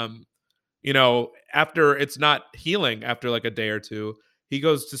then, after it's not healing after like a day or two, he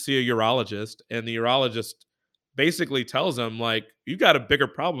goes to see a urologist, and the urologist basically tells him, like, you got a bigger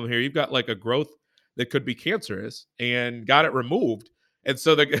problem here. You've got like a growth that could be cancerous, and got it removed. And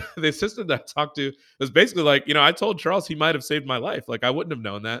so the assistant that I talked to was basically like, I told Charles he might have saved my life. Like, I wouldn't have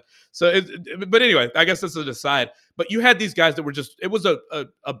known that. So, but anyway, I guess this is an aside. But you had these guys that were it was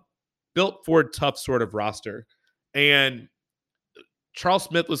a built for tough sort of roster. And Charles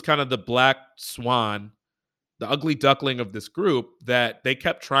Smith was kind of the black swan, the ugly duckling of this group that they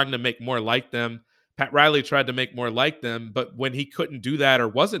kept trying to make more like them. Pat Riley tried to make more like them, but when he couldn't do that or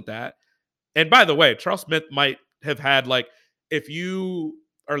wasn't that, and by the way, Charles Smith might have had, like, if you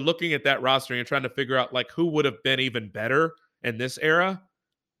are looking at that roster and you're trying to figure out like who would have been even better in this era,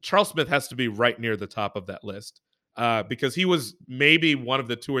 Charles Smith has to be right near the top of that list, because he was maybe one of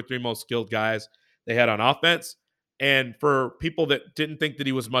the 2 or 3 most skilled guys they had on offense. And for people that didn't think that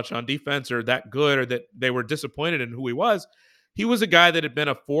he was much on defense or that good, or that they were disappointed in who he was a guy that had been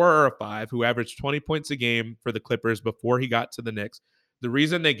a 4 or a 5 who averaged 20 points a game for the Clippers before he got to the Knicks. The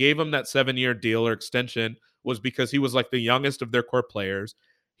reason they gave him that 7-year deal or extension was because he was like the youngest of their core players.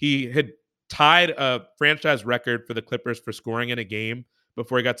 He had tied a franchise record for the Clippers for scoring in a game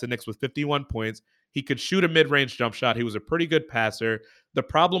before he got to the Knicks with 51 points. He could shoot a mid-range jump shot. He was a pretty good passer. The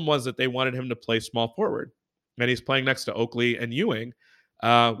problem was that they wanted him to play small forward. And he's playing next to Oakley and Ewing,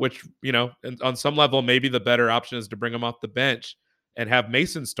 which, on some level, maybe the better option is to bring him off the bench and have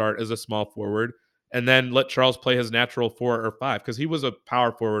Mason start as a small forward, and then let Charles play his natural 4 or 5, because he was a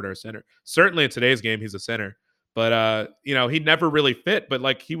power forward or center. Certainly in today's game, he's a center. But, he never really fit, but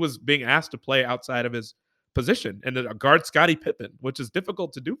like he was being asked to play outside of his position and to guard Scottie Pippen, which is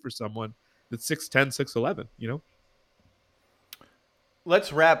difficult to do for someone that's 6'10", 6'11",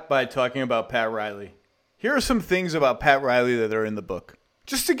 Let's wrap by talking about Pat Riley. Here are some things about Pat Riley that are in the book,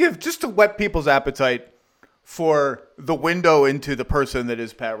 just to whet people's appetite for the window into the person that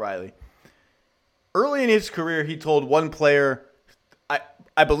is Pat Riley. Early in his career, he told one player,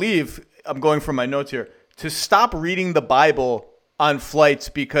 I believe, I'm going from my notes here, to stop reading the Bible on flights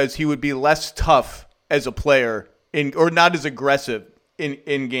because he would be less tough as a player or not as aggressive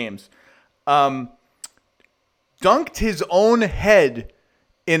in games. Dunked his own head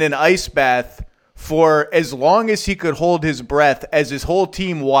in an ice bath for as long as he could hold his breath as his whole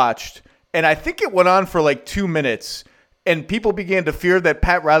team watched. And I think it went on for like 2 minutes. And people began to fear that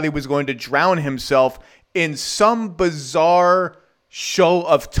Pat Riley was going to drown himself in some bizarre show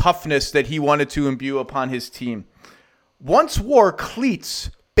of toughness that he wanted to imbue upon his team. Once wore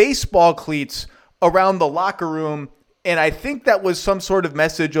cleats, baseball cleats, around the locker room. And I think that was some sort of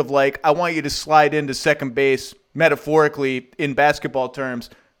message of like, I want you to slide into second base, metaphorically in basketball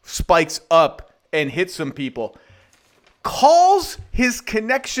terms, spikes up and hit some people. Calls his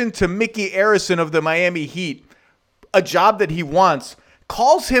connection to Mickey Arison of the Miami Heat, a job that he wants,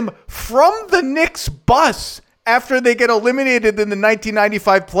 calls him from the Knicks bus after they get eliminated in the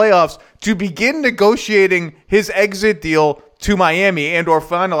 1995 playoffs to begin negotiating his exit deal to Miami and or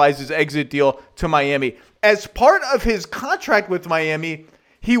finalize his exit deal to Miami. As part of his contract with Miami,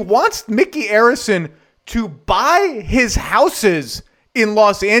 he wants Mickey Arison to buy his houses in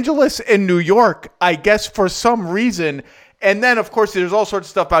Los Angeles and New York, I guess, for some reason. And then, of course, there's all sorts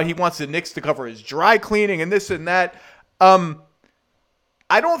of stuff about he wants the Knicks to cover his dry cleaning and this and that.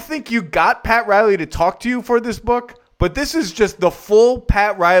 I don't think you got Pat Riley to talk to you for this book, but this is just the full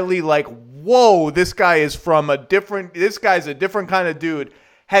Pat Riley, like, whoa, this guy's a different kind of dude.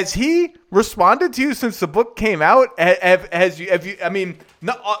 Has he responded to you since the book came out? I mean,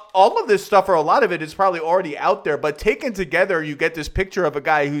 all of this stuff, or a lot of it, is probably already out there, but taken together, you get this picture of a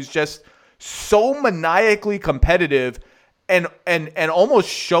guy who's just so maniacally competitive and almost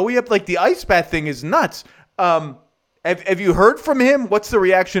showy up. Like, the ice bath thing is nuts. Have you heard from him? What's the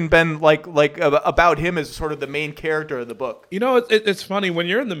reaction been like about him as sort of the main character of the book? You know, it's funny when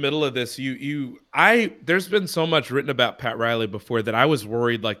you're in the middle of this. There's been so much written about Pat Riley before that I was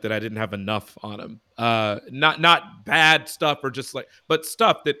worried like that I didn't have enough on him. Not bad stuff or just but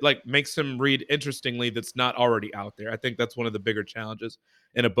stuff that like makes him read interestingly that's not already out there. I think that's one of the bigger challenges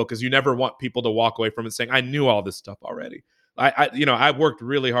in a book is you never want people to walk away from it saying I knew all this stuff already. I worked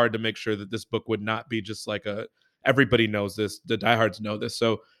really hard to make sure that this book would not be just like everybody knows this. The diehards know this.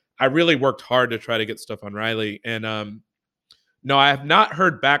 So I really worked hard to try to get stuff on Riley. And no, I have not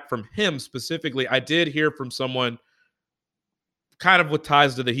heard back from him specifically. I did hear from someone kind of with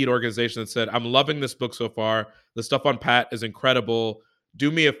ties to the Heat organization that said, I'm loving this book so far. The stuff on Pat is incredible.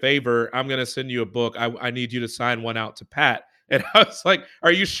 Do me a favor. I'm going to send you a book. I need you to sign one out to Pat. And I was like,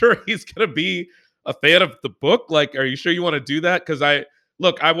 are you sure he's going to be a fan of the book? Like, are you sure you want to do that? Because I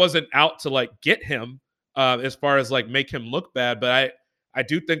wasn't out to like get him. As far as like make him look bad, but I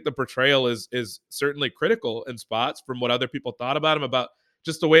do think the portrayal is certainly critical in spots from what other people thought about him, about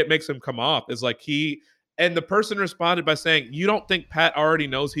just the way it makes him come off is like and the person responded by saying, you don't think Pat already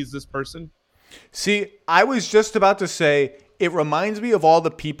knows he's this person? See, I was just about to say, it reminds me of all the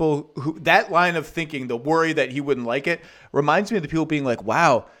people who, that line of thinking, the worry that he wouldn't like it, reminds me of the people being like,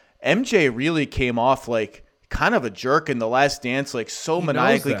 wow, MJ really came off like kind of a jerk in The Last Dance, like so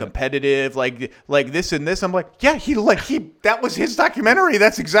maniacally competitive, like this and this. I'm like, yeah, that was his documentary.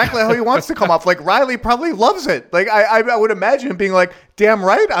 That's exactly how he wants to come off. Like Riley probably loves it. Like I would imagine him being like, damn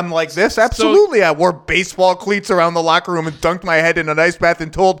right, I'm like this. Absolutely. So, I wore baseball cleats around the locker room and dunked my head in an ice bath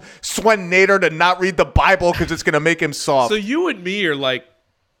and told Swen Nader to not read the Bible because it's going to make him soft. So you and me are like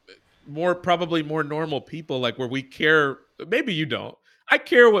probably more normal people, like where we care. Maybe you don't. I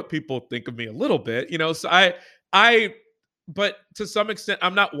care what people think of me a little bit, so but to some extent,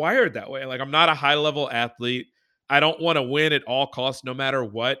 I'm not wired that way. Like I'm not a high level athlete. I don't want to win at all costs, no matter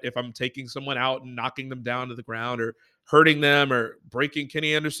what. If I'm taking someone out and knocking them down to the ground or hurting them or breaking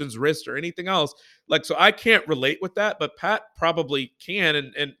Kenny Anderson's wrist or anything else, so I can't relate with that, but Pat probably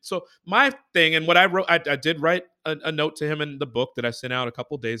can. And so my thing and what I wrote, I did write a note to him in the book that I sent out a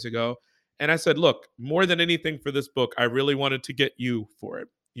couple days ago. And I said, look, more than anything for this book, I really wanted to get you for it.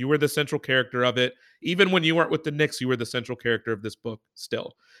 You were the central character of it. Even when you weren't with the Knicks, you were the central character of this book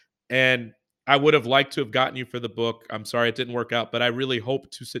still. And I would have liked to have gotten you for the book. I'm sorry it didn't work out, but I really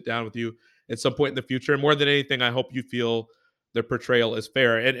hope to sit down with you at some point in the future. And more than anything, I hope you feel the portrayal is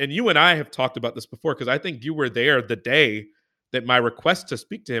fair. And you and I have talked about this before because I think you were there the day that my request to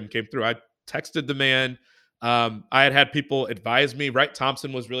speak to him came through. I texted the man. I had people advise me. Wright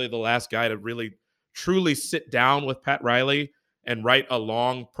Thompson was really the last guy to really truly sit down with Pat Riley and write a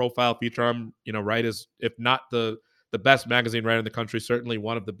long profile feature on him. Wright is, if not the best magazine writer in the country, certainly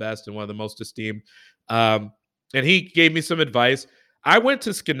one of the best and one of the most esteemed. And he gave me some advice. I went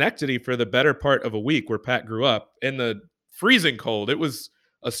to Schenectady for the better part of a week where Pat grew up in the freezing cold. It was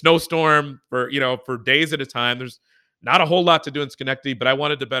a snowstorm for days at a time. There's not a whole lot to do in Schenectady, but I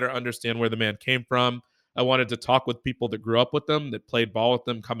wanted to better understand where the man came from. I wanted to talk with people that grew up with them, that played ball with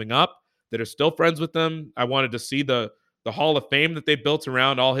them coming up, that are still friends with them. I wanted to see the Hall of Fame that they built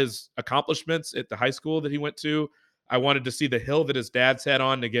around all his accomplishments at the high school that he went to. I wanted to see the hill that his dad sat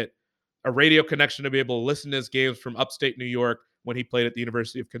on to get a radio connection to be able to listen to his games from upstate New York when he played at the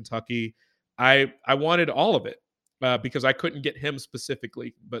University of Kentucky. I wanted all of it because I couldn't get him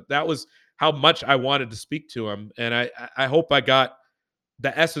specifically, but that was how much I wanted to speak to him. And I hope I got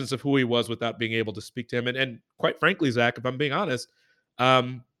the essence of who he was without being able to speak to him. And quite frankly, Zach, if I'm being honest,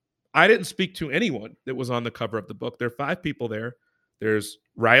 I didn't speak to anyone that was on the cover of the book. There are 5 people there. There's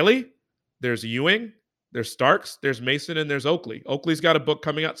Riley, there's Ewing, there's Starks, there's Mason, and there's Oakley. Oakley's got a book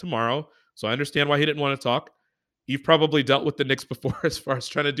coming out tomorrow, so I understand why he didn't want to talk. You've probably dealt with the Knicks before as far as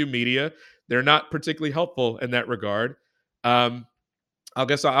trying to do media. They're not particularly helpful in that regard. I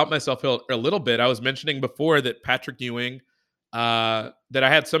guess I'll out myself a little bit. I was mentioning before that Patrick Ewing, that I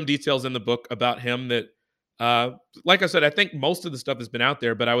had some details in the book about him that, like I said, I think most of the stuff has been out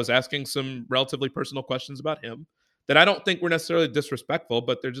there, but I was asking some relatively personal questions about him. that I don't think were necessarily disrespectful,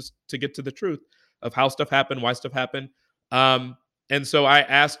 but they're just to get to the truth of how stuff happened, why stuff happened. And so I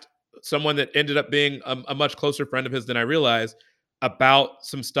asked someone that ended up being a much closer friend of his than I realized about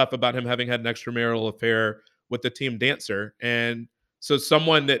some stuff about him having had an extramarital affair with the team dancer. And so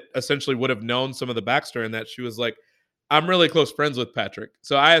someone that essentially would have known some of the backstory in that, she was like, I'm really close friends with Patrick.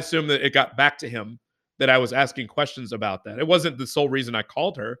 So I assumed that it got back to him that I was asking questions about that. It wasn't the sole reason I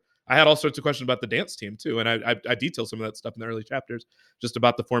called her. I had all sorts of questions about the dance team too. And I detailed some of that stuff in the early chapters, just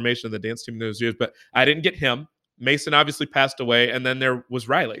about the formation of the dance team in those years. But I didn't get him. Mason obviously passed away. And then there was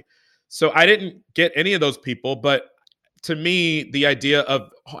Riley. So I didn't get any of those people. But to me, the idea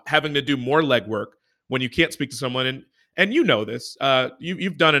of having to do more legwork when you can't speak to someone, and you know this,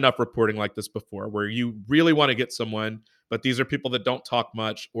 you've done enough reporting like this before where you really want to get someone, but these are people that don't talk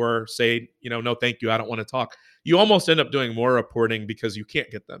much or say, no, thank you, I don't want to talk. You almost end up doing more reporting because you can't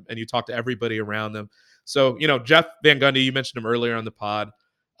get them and you talk to everybody around them. So, Jeff Van Gundy, you mentioned him earlier on the pod.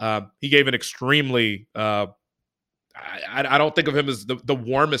 He gave an extremely, I don't think of him as the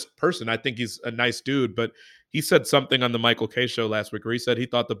warmest person. I think he's a nice dude, but he said something on the Michael Kay show last week where he said he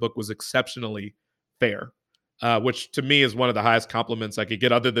thought the book was exceptionally fair. Which to me is one of the highest compliments I could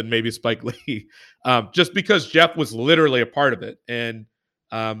get, other than maybe Spike Lee, just because Jeff was literally a part of it. And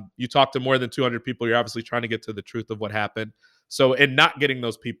you talk to more than 200 people, you're obviously trying to get to the truth of what happened. So in not getting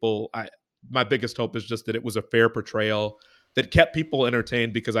those people, my biggest hope is just that it was a fair portrayal that kept people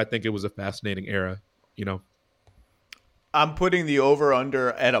entertained, because I think it was a fascinating era, I'm putting the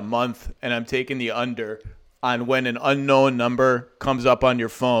over-under at a month, and I'm taking the under on when an unknown number comes up on your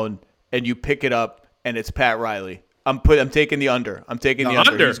phone and you pick it up and it's Pat Riley. I'm taking the under. I'm taking the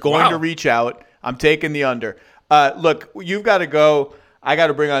under. He's going to reach out. I'm taking the under. Look, you've got to go. I got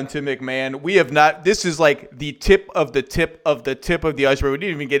to bring on Tim MacMahon. We have not. This is like the tip of the tip of the tip of the iceberg. We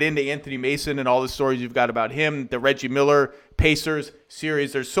didn't even get into Anthony Mason and all the stories you've got about him, the Reggie Miller Pacers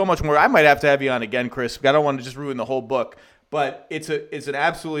series. There's so much more. I might have to have you on again, Chris. I don't want to just ruin the whole book. But it's an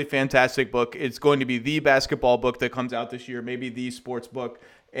absolutely fantastic book. It's going to be the basketball book that comes out this year, maybe the sports book.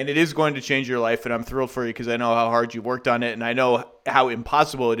 And it is going to change your life, and I'm thrilled for you because I know how hard you worked on it, and I know how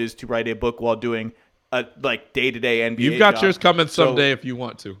impossible it is to write a book while doing a day-to-day NBA You've got job. Yours coming someday if you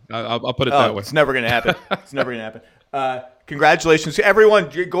want to. I'll put it that way. It's never going to happen. It's never going to happen. Congratulations to everyone.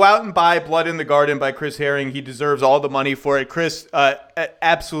 Go out and buy Blood in the Garden by Chris Herring. He deserves all the money for it. Chris,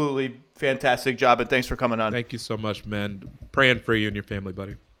 absolutely fantastic job, and thanks for coming on. Thank you so much, man. Praying for you and your family,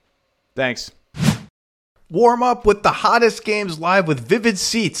 buddy. Thanks. Warm up with the hottest games live with Vivid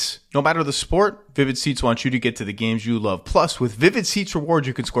Seats. No matter the sport, Vivid Seats wants you to get to the games you love. Plus, with Vivid Seats Rewards,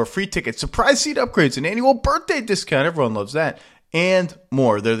 you can score free tickets, surprise seat upgrades, an annual birthday discount. Everyone loves that. And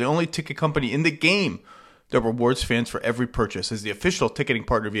more. They're the only ticket company in the game that rewards fans for every purchase. As the official ticketing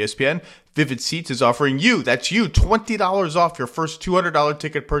partner of ESPN, Vivid Seats is offering you, that's you, $20 off your first $200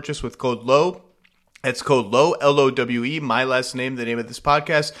 ticket purchase with code LOW. That's code LOW, L-O-W-E, my last name, the name of this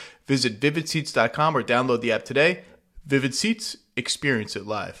podcast. Visit vividseats.com or download the app today. Vivid Seats, experience it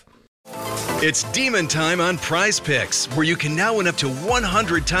live. It's Demon Time on Prize Picks, where you can now win up to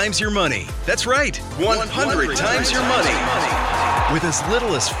 100 times your money. That's right, 100 times your money. With as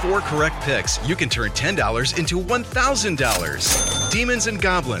little as 4 correct picks, you can turn $10 into $1,000. Demons and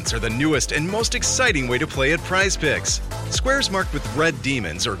Goblins are the newest and most exciting way to play at Prize Picks. Squares marked with red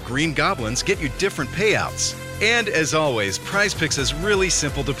demons or green goblins get you different payouts. And as always, Prize Picks is really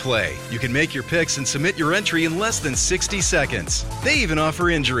simple to play. You can make your picks and submit your entry in less than 60 seconds. They even offer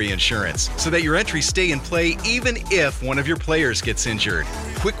injury insurance, so that your entries stay in play even if one of your players gets injured.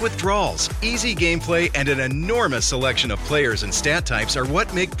 Quick withdrawals, easy gameplay, and an enormous selection of players and stat types are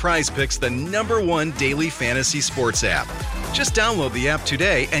what make Prize Picks the #1 daily fantasy sports app. Just download the app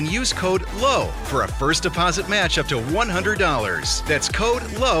today and use code LOW for a first deposit match up to $100. That's code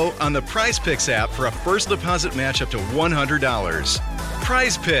LOW on the Prize Picks app for a first deposit match up to $100.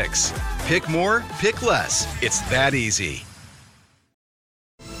 Prize Picks. Pick more, pick less. It's that easy.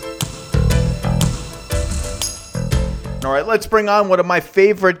 All right, let's bring on one of my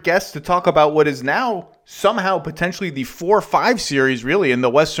favorite guests to talk about what is now somehow potentially the 4-5 series, really, in the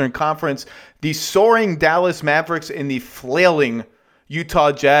Western Conference. The soaring Dallas Mavericks and the flailing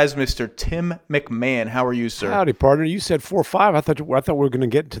Utah Jazz, Mr. Tim MacMahon. How are you, sir? Howdy, partner. You said 4-5. I thought we were going to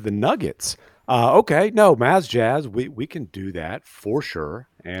get to the Nuggets. Okay, no, Mavs Jazz. We can do that for sure.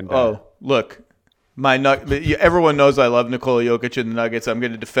 And look, Everyone knows I love Nikola Jokic and the Nuggets. I'm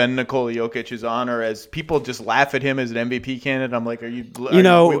going to defend Nikola Jokic's honor as people just laugh at him as an MVP candidate. I'm like, are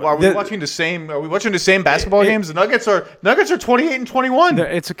we watching the same? Are we watching the same basketball games? The Nuggets are 28-21.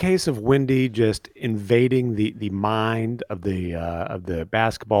 It's a case of Wendy just invading the mind of the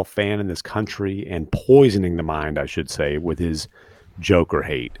basketball fan in this country and poisoning the mind, I should say, with his Joker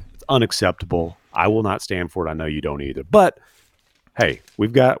hate. It's unacceptable. I will not stand for it. I know you don't either. But hey,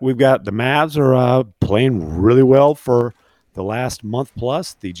 we've got the Mavs are playing really well for the last month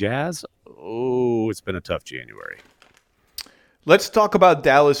plus. The Jazz, it's been a tough January. Let's talk about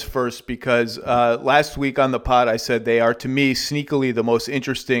Dallas first because last week on the pod I said they are, to me, sneakily the most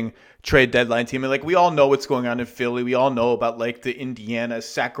interesting trade deadline team. And like we all know what's going on in Philly. We all know about like the Indiana,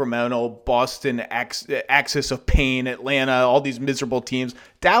 Sacramento, Boston axis of pain, Atlanta, all these miserable teams.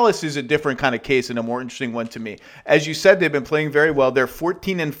 Dallas is a different kind of case and a more interesting one to me. As you said, they've been playing very well. They're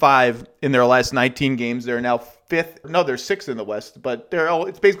 14-5 in their last 19 games. They're now fifth. No, they're sixth in the West, but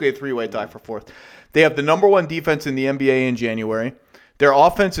it's basically a three-way tie for fourth. They have the number one defense in the NBA in January. Their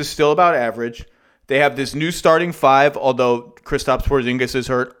offense is still about average. They have this new starting five, although Kristaps Porzingis is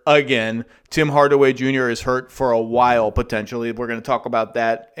hurt again. Tim Hardaway Jr. is hurt for a while, potentially. We're going to talk about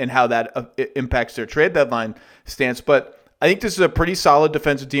that and how that impacts their trade deadline stance. But I think this is a pretty solid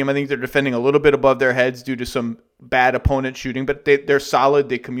defensive team. I think they're defending a little bit above their heads due to some bad opponent shooting, but they're solid.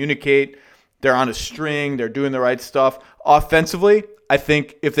 They communicate. They're on a string. They're doing the right stuff. Offensively, I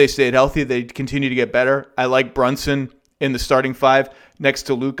think if they stayed healthy, they'd continue to get better. I like Brunson in the starting five next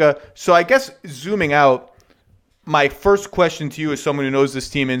to Luka. So I guess zooming out, my first question to you as someone who knows this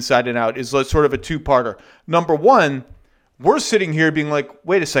team inside and out is sort of a two-parter. Number one, we're sitting here being like,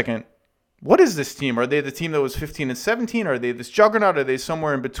 wait a second, what is this team? Are they the team that was 15-17? Are they this juggernaut? Are they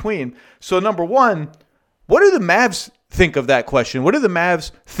somewhere in between? So number one, what do the Mavs think of that question? What do the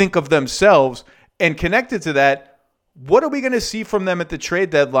Mavs think of themselves? And connected to that, what are we going to see from them at the trade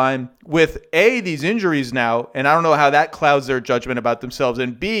deadline with A, these injuries now, and I don't know how that clouds their judgment about themselves,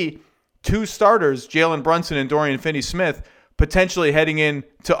 and B, two starters, Jalen Brunson and Dorian Finney-Smith, potentially heading in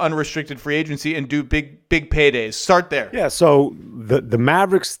to unrestricted free agency and do big paydays. Start there. Yeah, so the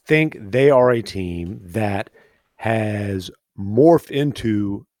Mavericks think they are a team that has morphed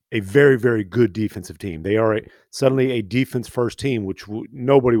into a very, very good defensive team. They are suddenly a defense-first team, which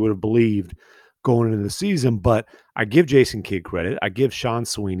nobody would have believed going into the season, but I give Jason Kidd credit. I give Sean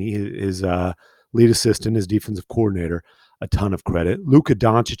Sweeney, his lead assistant, his defensive coordinator, a ton of credit. Luka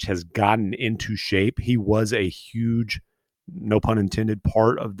Doncic has gotten into shape. He was a huge, no pun intended,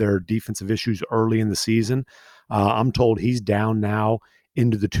 part of their defensive issues early in the season. I'm told he's down now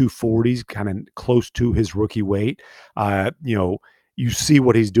into the 240s, kind of close to his rookie weight. You see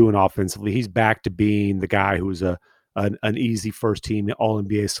what he's doing offensively. He's back to being the guy who was an easy first team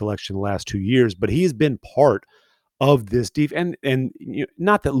All-NBA selection the last 2 years, but he has been part of this defense. And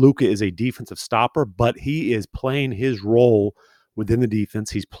not that Luka is a defensive stopper, but he is playing his role within the defense.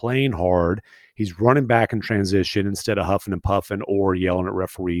 He's playing hard. He's running back in transition instead of huffing and puffing or yelling at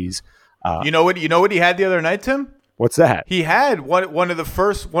referees. You know what he had the other night, Tim? What's that? He had one of the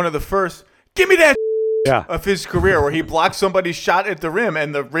first. Give me that. Yeah. Of his career where he blocked somebody's shot at the rim,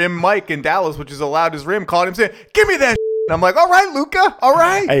 and the rim mic in Dallas, which is the loudest rim, called him saying, give me that. And I'm like, all right, Luka, all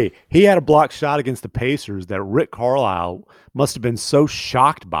right. Hey, he had a blocked shot against the Pacers that Rick Carlisle must have been so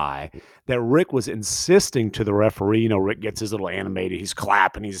shocked by that Rick was insisting to the referee. Rick gets his little animated. He's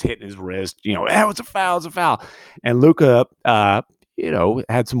clapping. He's hitting his wrist. It's a foul. It's a foul. And Luka,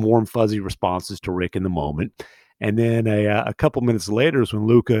 had some warm, fuzzy responses to Rick in the moment. And then a couple minutes later is when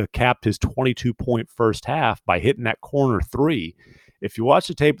Luka capped his 22-point first half by hitting that corner three. If you watch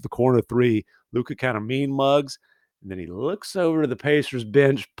the tape of the corner three, Luka kind of mean mugs, and then he looks over to the Pacers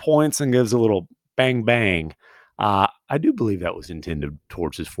bench, points, and gives a little bang, bang. I do believe that was intended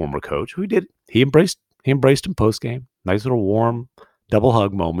towards his former coach, who did. He embraced him post-game. Nice little warm double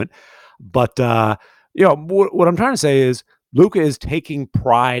hug moment. But, what I'm trying to say is, Luka is taking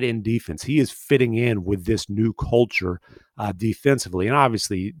pride in defense. He is fitting in with this new culture defensively. And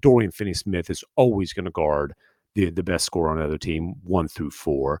obviously, Dorian Finney-Smith is always going to guard the best scorer on the other team, 1 through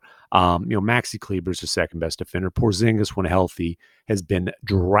 4. Maxi Kleber is the second best defender. Porzingis, when healthy, has been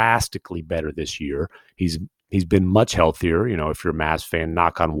drastically better this year. He's been much healthier. If you're a Mavs fan,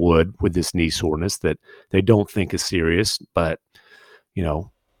 knock on wood, with this knee soreness that they don't think is serious, but,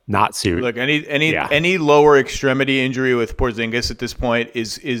 not serious. Look, any lower extremity injury with Porzingis at this point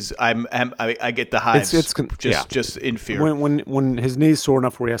is I get the hives. It's just in fear. When his knee's sore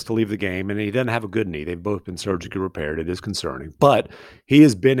enough where he has to leave the game, and he doesn't have a good knee, they've both been surgically repaired. It is concerning, but he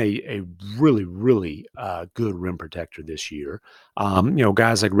has been a really, really good rim protector this year.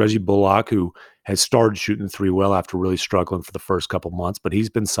 Guys like Reggie Bullock, who has started shooting the three well after really struggling for the first couple months, but he's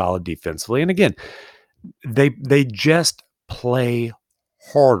been solid defensively. And again, they just play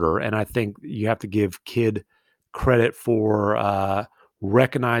harder, and I think you have to give Kidd credit for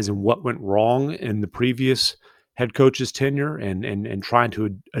recognizing what went wrong in the previous head coach's tenure and trying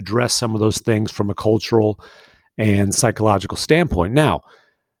to address some of those things from a cultural and psychological standpoint. Now,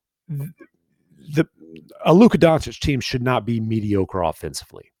 a Luka Doncic team should not be mediocre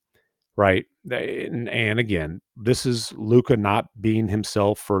offensively, right? And again, this is Luka not being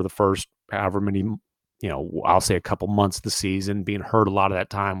himself for the first however many, I'll say a couple months of the season, being hurt a lot of that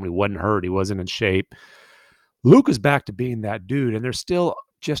time. When he wasn't hurt, he wasn't in shape. Luka's back to being that dude, and they're still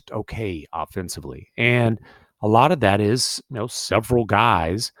just okay offensively. And a lot of that is, several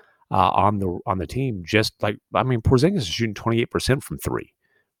guys on the team. Porzingis is shooting 28% from three,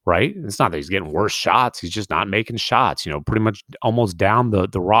 right? It's not that he's getting worse shots; he's just not making shots. Pretty much almost down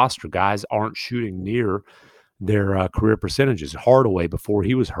the roster, guys aren't shooting near their career percentages. Hardaway, before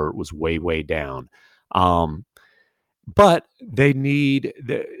he was hurt, was way down. But they need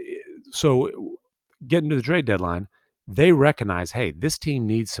so getting to the trade deadline, they recognize, hey, this team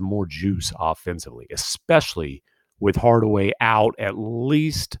needs some more juice offensively, especially with Hardaway out at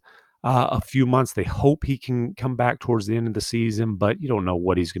least a few months. They hope he can come back towards the end of the season, but you don't know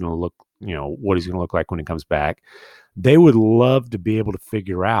what he's going to look, like when he comes back. They would love to be able to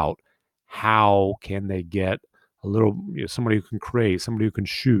figure out how can they get a little, somebody who can create, somebody who can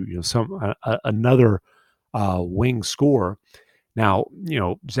shoot, another wing scorer. Now,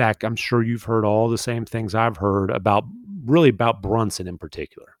 Zach, I'm sure you've heard all the same things I've heard about Brunson in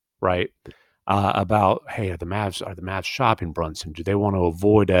particular, right? About, hey, are the Mavs shopping Brunson? Do they want to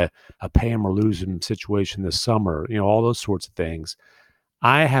avoid a pay him or lose him situation this summer? All those sorts of things.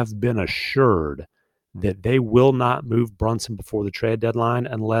 I have been assured that they will not move Brunson before the trade deadline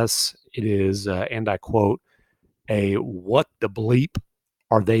unless it is, and I quote, a what the bleep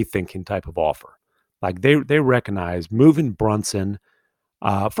are they thinking type of offer. Like they recognize moving Brunson,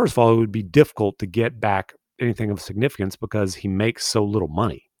 first of all, it would be difficult to get back anything of significance because he makes so little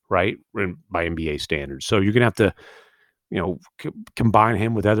money, right, by NBA standards. So you're going to have to, combine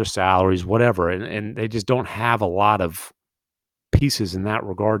him with other salaries, whatever, and they just don't have a lot of pieces in that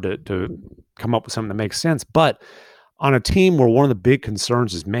regard to come up with something that makes sense. But on a team where one of the big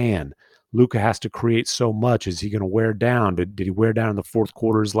concerns is, man, Luka has to create so much. Is he going to wear down? Did he wear down in the fourth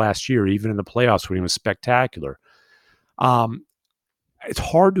quarters last year, even in the playoffs when he was spectacular? It's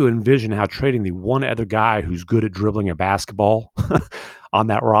hard to envision how trading the one other guy who's good at dribbling a basketball on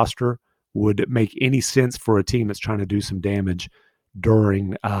that roster would make any sense for a team that's trying to do some damage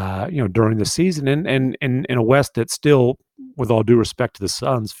during the season and in a West that still, with all due respect to the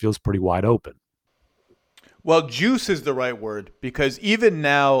Suns, feels pretty wide open. Well, juice is the right word because even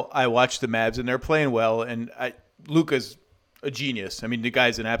now I watch the Mavs and they're playing well, and Luka's a genius. I mean, the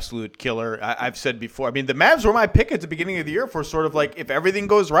guy's an absolute killer. I've said before. I mean, the Mavs were my pick at the beginning of the year for sort of like if everything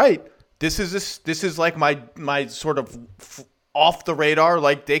goes right, this is like my sort of off the radar.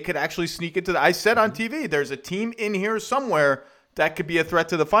 Like they could actually sneak into I said on TV, there's a team in here somewhere that could be a threat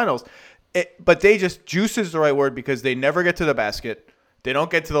to the finals. But they just juice is the right word because they never get to the basket. They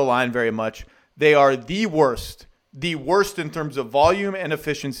don't get to the line very much. They are the worst in terms of volume and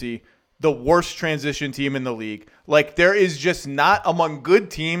efficiency, the worst transition team in the league. Like there is just not among good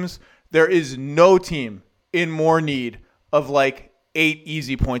teams, there is no team in more need of like 8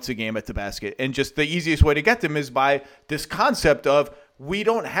 easy points a game at the basket. And just the easiest way to get them is by this concept of we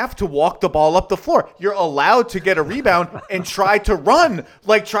don't have to walk the ball up the floor. You're allowed to get a rebound and try to run,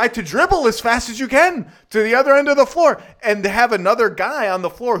 like try to dribble as fast as you can to the other end of the floor and to have another guy on the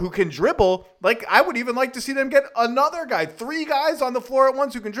floor who can dribble. Like I would even like to see them get another guy, 3 guys on the floor at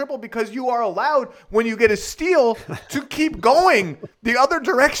once who can dribble because you are allowed when you get a steal to keep going the other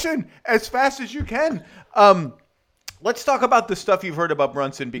direction as fast as you can. Let's talk about the stuff you've heard about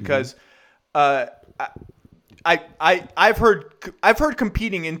Brunson because I've heard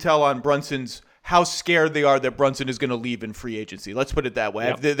competing intel on Brunson's how scared they are that Brunson is going to leave in free agency. Let's put it that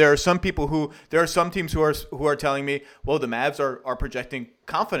way. Yep. There are some teams who are telling me, well, the Mavs are projecting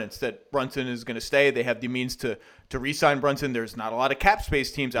confidence that Brunson is going to stay. They have the means to re-sign Brunson. There's not a lot of cap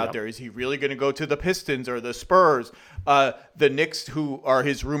space teams out there. Is he really going to go to the Pistons or the Spurs? The Knicks, who are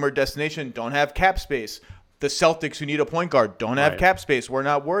his rumored destination, don't have cap space. The Celtics, who need a point guard, don't have cap space. We're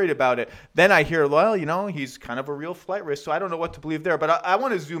not worried about it. Then I hear, well, he's kind of a real flight risk, so I don't know what to believe there. But I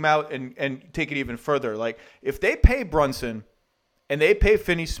want to zoom out and take it even further. Like, if they pay Brunson and they pay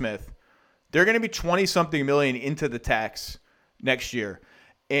Finney-Smith, they're going to be 20-something million into the tax next year.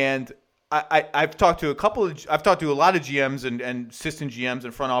 And I've talked to a lot of GMs and assistant GMs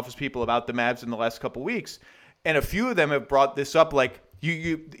and front office people about the Mavs in the last couple of weeks, and a few of them have brought this up. Like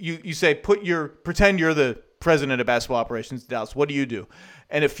you say, pretend you're the president of basketball operations in Dallas. What do you do?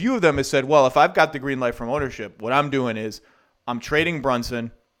 And a few of them have said, well, if I've got the green light from ownership, what I'm doing is I'm trading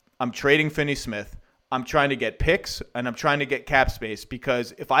Brunson, I'm trading Finney-Smith, I'm trying to get picks, and I'm trying to get cap space,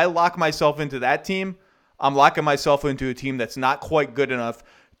 because if I lock myself into that team, I'm locking myself into a team that's not quite good enough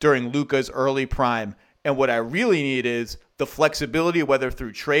during Luka's early prime. And what I really need is the flexibility, whether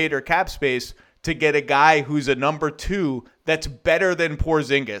through trade or cap space, to get a guy who's a number 2 that's better than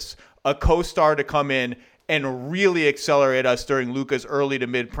Porzingis, a co-star to come in and really accelerate us during Luka's early to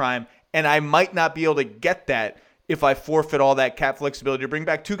mid prime. And I might not be able to get that if I forfeit all that cap flexibility to bring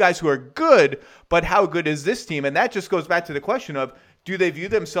back 2 guys who are good, but how good is this team? And that just goes back to the question of, do they view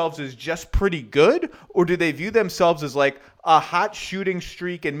themselves as just pretty good, or do they view themselves as like a hot shooting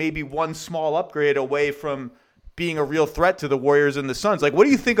streak and maybe one small upgrade away from being a real threat to the Warriors and the Suns? Like, what do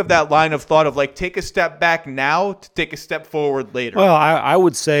you think of that line of thought of like, take a step back now to take a step forward later? Well, I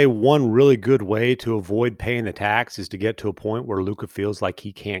would say one really good way to avoid paying the tax is to get to a point where Luka feels like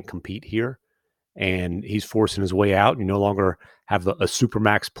he can't compete here and he's forcing his way out. You no longer have a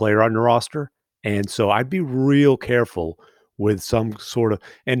supermax player on your roster. And so I'd be real careful with some sort of,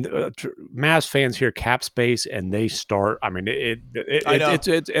 and Mavs fans hear cap space and they start. I mean,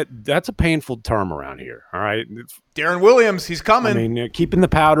 that's a painful term around here. All right, Darren Williams, he's coming. I mean, keeping the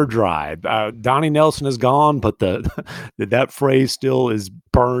powder dry. Donnie Nelson is gone, but that phrase still is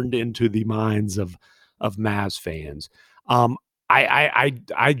burned into the minds of Mavs fans.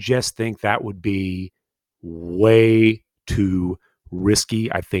 I just think that would be way too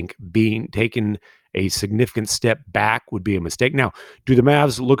risky. I think taking a significant step back would be a mistake. Now, do the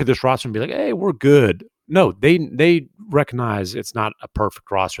Mavs look at this roster and be like, hey, we're good? No, they recognize it's not a perfect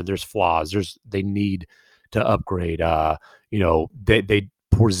roster. There's flaws. They need to upgrade. Porzingis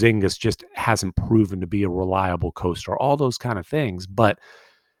just hasn't proven to be a reliable co-star, all those kind of things. But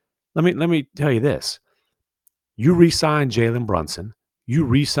let me tell you this. You re-sign Jalen Brunson, you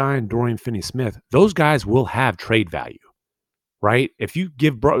re-sign Dorian Finney-Smith, those guys will have trade value. Right? If you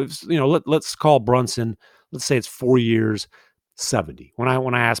give, let's call Brunson, let's say it's 4 years, 70. When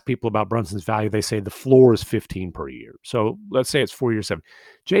I ask people about Brunson's value, they say the floor is 15 per year. So let's say it's 4 years, 70.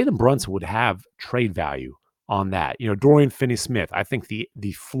 Jalen Brunson would have trade value on that. Dorian Finney-Smith, I think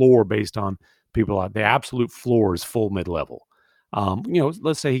the floor based on people, the absolute floor is full mid-level.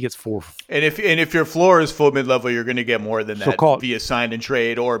 Let's say he gets 4. And if your floor is full mid-level, you're going to get more than that via sign and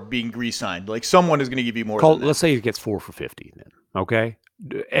trade or being re-signed. Like, someone is going to give you more than that. Let's say he gets 4 for 50 then, okay?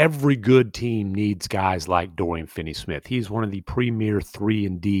 Every good team needs guys like Dorian Finney-Smith. He's one of the premier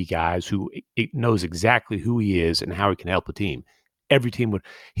 3-and-D guys who knows exactly who he is and how he can help a team. Every team would.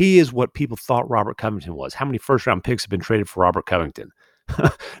 He is what people thought Robert Covington was. How many first-round picks have been traded for Robert Covington?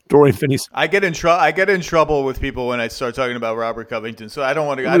 Dorian Finney. I get in trouble with people when I start talking about Robert Covington, so I don't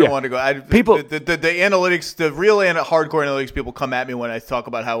want to go. I don't want to go. People, the analytics, the real hardcore analytics people come at me when I talk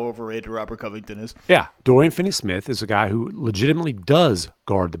about how overrated Robert Covington is. Yeah, Dorian Finney-Smith is a guy who legitimately does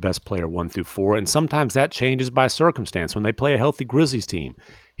guard the best player 1 through 4, and sometimes that changes by circumstance. When they play a healthy Grizzlies team,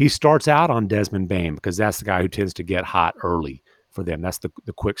 he starts out on Desmond Bane because that's the guy who tends to get hot early for them. That's the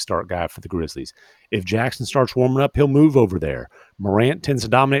quick start guy for the Grizzlies. If Jackson starts warming up, he'll move over there. Morant tends to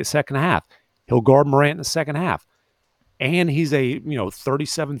dominate second half. He'll guard Morant in the second half. And he's a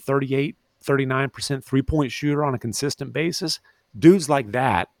 37, 38, 39% three-point shooter on a consistent basis. Dudes like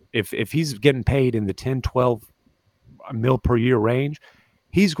that, if he's getting paid in the 10, 12 mil per year range,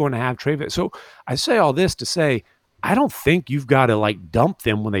 he's going to have trade. So I say all this to say, I don't think you've got to dump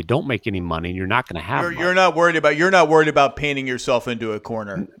them when they don't make any money, and you're not going to have. You're not worried about painting yourself into a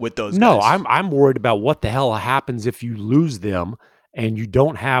corner with those guys. No, I'm worried about what the hell happens if you lose them and you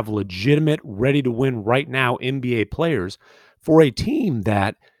don't have legitimate, ready to win right now NBA players for a team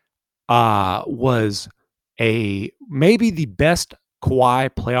that was maybe the best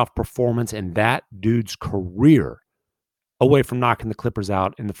Kawhi playoff performance in that dude's career, away from knocking the Clippers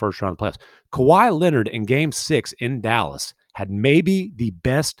out in the first round of the playoffs. Kawhi Leonard in Game 6 in Dallas had maybe the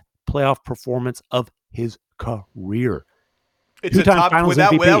best playoff performance of his career. It's a top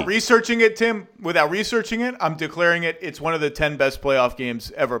without researching it, Tim. Without researching it, I'm declaring it. It's one of the 10 best playoff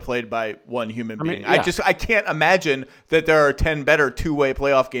games ever played by one human being. Yeah. I can't imagine that there are 10 better two-way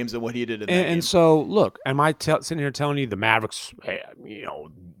playoff games than what he did in that game. And so, look, am I sitting here telling you the Mavericks,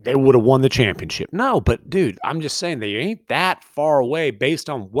 they would have won the championship? No, but dude, I'm just saying they ain't that far away based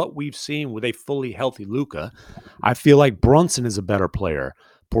on what we've seen with a fully healthy Luka. I feel like Brunson is a better player.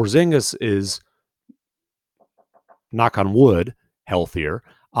 Porzingis is, knock on wood, healthier.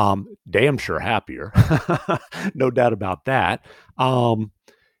 Damn sure happier. No doubt about that. The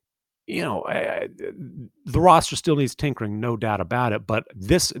roster still needs tinkering, no doubt about it. But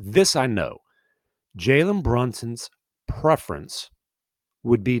this I know. Jalen Brunson's preference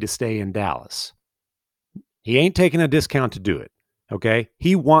would be to stay in Dallas. He ain't taking a discount to do it, okay?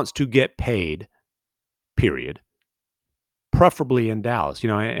 He wants to get paid, period, preferably in Dallas.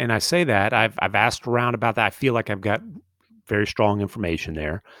 And I say that. I've asked around about that. I feel like I've got very strong information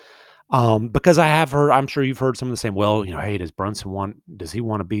there. Because I have heard, I'm sure you've heard some of the same, well, hey, does he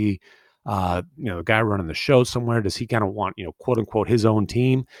want to be, the guy running the show somewhere? Does he kind of want, quote unquote, his own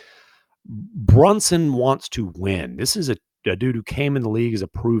team? Brunson wants to win. This is a dude who came in the league as a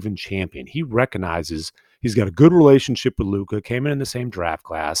proven champion. He recognizes he's got a good relationship with Luka, came in the same draft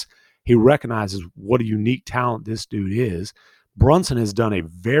class. He recognizes what a unique talent this dude is. Brunson has done a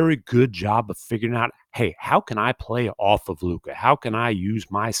very good job of figuring out, hey, how can I play off of Luka? How can I use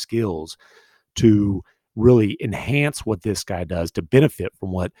my skills to really enhance what this guy does, to benefit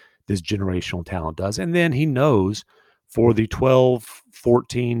from what this generational talent does? And then he knows for the 12,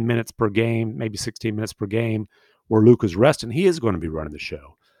 14 minutes per game, maybe 16 minutes per game, where Luka's resting, he is going to be running the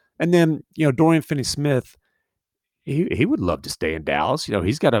show. And then, Dorian Finney-Smith, he would love to stay in Dallas.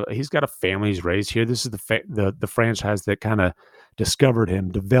 He's got a family he's raised here. This is the franchise that kind of discovered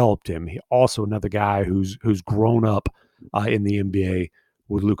him, developed him. He also another guy who's grown up in the NBA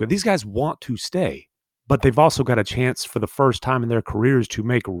with Luka. These guys want to stay, but they've also got a chance for the first time in their careers to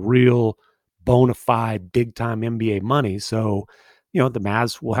make real bona fide big time NBA money. So, the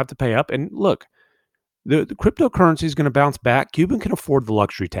Mavs will have to pay up. And look, the cryptocurrency is going to bounce back. Cuban can afford the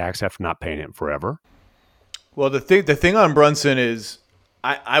luxury tax after not paying it forever. Well, the thing on Brunson is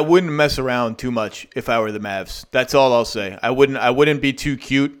I wouldn't mess around too much if I were the Mavs. That's all I'll say. I wouldn't be too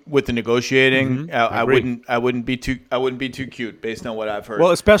cute with the negotiating. Mm-hmm. I wouldn't be too cute based on what I've heard.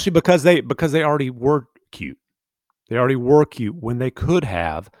 Well, especially because they already were cute. They already were cute when they could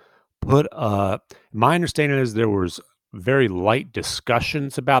have put my understanding is there was very light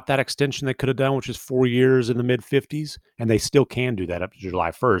discussions about that extension they could have done, which is 4 years in the mid-50s, and they still can do that up to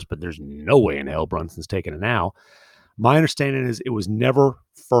July 1st, but there's no way in hell Brunson's taking it now. My understanding is it was never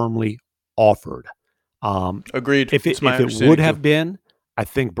firmly offered. Agreed. If it would have been, I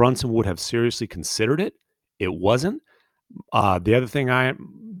think Brunson would have seriously considered it. It wasn't. The other thing I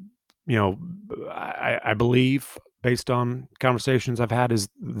believe, based on conversations I've had, is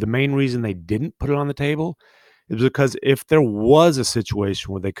the main reason they didn't put it on the table is because if there was a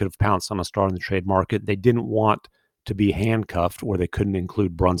situation where they could have pounced on a star in the trade market, they didn't want to be handcuffed where they couldn't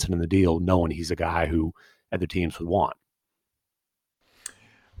include Brunson in the deal, knowing he's a guy who other teams would want.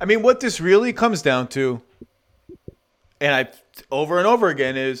 I mean, what this really comes down to, and over and over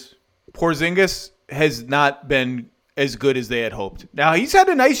again, is Porzingis has not been as good as they had hoped. Now, he's had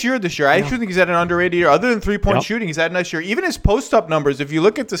a nice year this year. I actually think he's had an underrated year. Other than three-point shooting, he's had a nice year. Even his post-up numbers, if you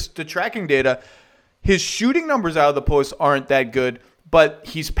look at the tracking data, his shooting numbers out of the post aren't that good, but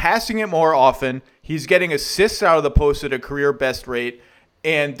he's passing it more often. He's getting assists out of the post at a career best rate,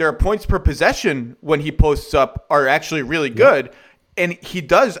 and their points per possession when he posts up are actually really good. And he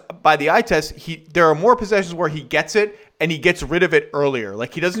does, by the eye test, there are more possessions where he gets it and he gets rid of it earlier.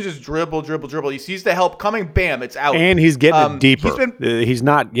 Like, he doesn't just dribble. He sees the help coming, bam, it's out. And he's getting it deeper. He's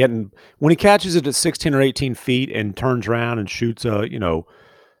not getting – when he catches it at 16 or 18 feet and turns around and shoots a,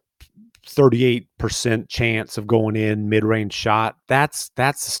 38% chance of going in mid-range shot. That's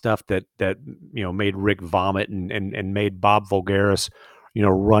the stuff that made Rick vomit and made Bob Voulgaris,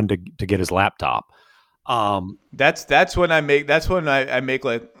 run to get his laptop. That's when I make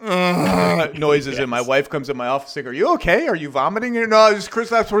like noises, and my wife comes in my office saying, "Are you okay? Are you vomiting?" No, just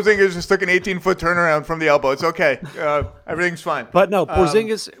Kristaps Porzingis just took an 18-foot turnaround from the elbow. It's okay. Everything's fine. But no,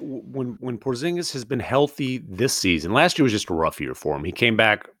 Porzingis, when Porzingis has been healthy this season, last year was just a rough year for him. He came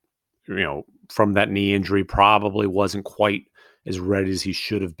back, from that knee injury, probably wasn't quite as ready as he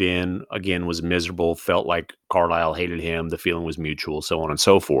should have been. Again, was miserable, felt like Carlisle hated him. The feeling was mutual, so on and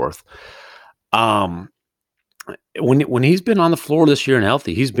so forth. When he's been on the floor this year and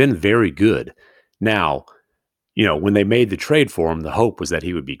healthy, he's been very good. Now, when they made the trade for him, the hope was that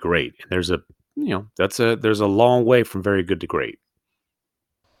he would be great. And there's a long way from very good to great.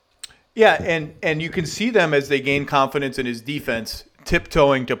 Yeah, and you can see them as they gain confidence in his defense,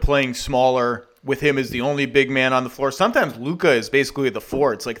 tiptoeing to playing smaller with him as the only big man on the floor. Sometimes Luka is basically the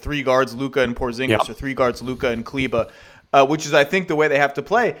four. It's like 3 guards, Luka and Porzingis, or 3 guards, Luka and Kleba, which is, I think, the way they have to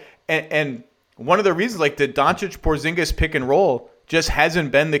play. And one of the reasons, like the Doncic-Porzingis pick and roll just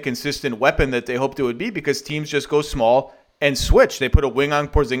hasn't been the consistent weapon that they hoped it would be, because teams just go small and switch. They put a wing on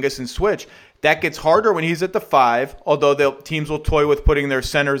Porzingis and switch. That gets harder when he's at the 5, although the teams will toy with putting their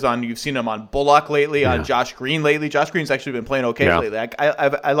centers on. You've seen him on Bullock lately, on Josh Green lately. Josh Green's actually been playing okay lately.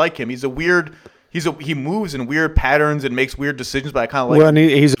 I like him. He's a weird – he moves in weird patterns and makes weird decisions, but I kind of like him. Well,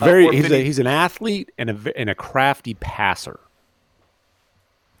 and he's an athlete and a crafty passer.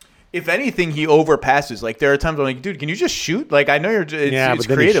 If anything, he overpasses. Like, there are times I'm like, dude, can you just shoot? Like, I know it's but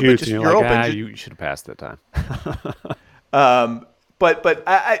then creative, he shoots but just, and you're like, open. you should have passed that time. But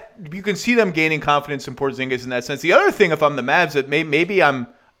you can see them gaining confidence in Porzingis in that sense. The other thing, if I'm the Mavs, that maybe I'm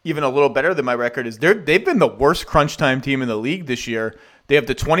even a little better than my record is they've been the worst crunch time team in the league this year. They have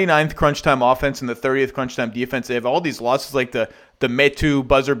the 29th crunch time offense and the 30th crunch time defense. They have all these losses like the Metu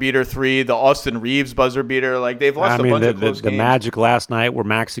buzzer beater 3, the Austin Reeves buzzer beater. Like, they've lost a bunch of close games. The Magic last night where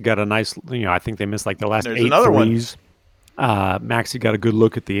Maxey got a nice, I think they missed like the last 8 threes. Maxey got a good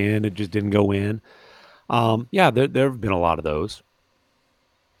look at the end. It just didn't go in. There have been a lot of those.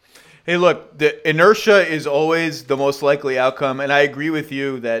 Hey, look, the inertia is always the most likely outcome, and I agree with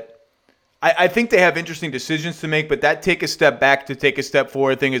you that I think they have interesting decisions to make, but that take a step back to take a step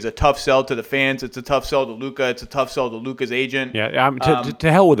forward thing is a tough sell to the fans. It's a tough sell to Luka. It's a tough sell to Luka's agent. Yeah,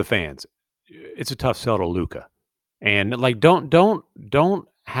 to hell with the fans. It's a tough sell to Luka, and like don't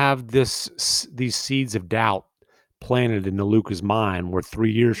have these seeds of doubt planted into Luka's mind. Where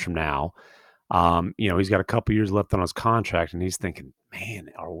 3 years from now, he's got a couple years left on his contract, and he's thinking,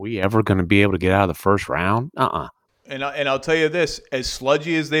 man, are we ever going to be able to get out of the first round? And I'll tell you this, as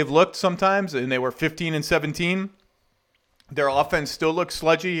sludgy as they've looked sometimes, and they were 15 and 17, their offense still looks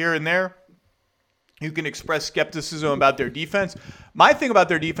sludgy here and there. You can express skepticism about their defense. My thing about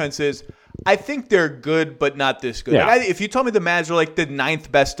their defense is I think they're good, but not this good. Yeah. Like, if you told me the Mavs are like the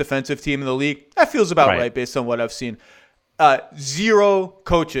 9th best defensive team in the league, that feels about right based on what I've seen. 0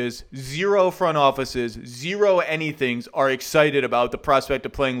 coaches, 0 front offices, 0 anythings are excited about the prospect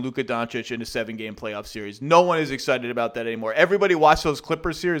of playing Luka Doncic in a 7-game playoff series. No one is excited about that anymore. Everybody watched those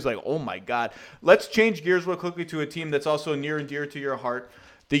Clippers series like, oh my God. Let's change gears real quickly to a team that's also near and dear to your heart.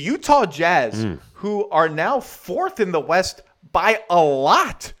 The Utah Jazz, who are now 4th in the West by a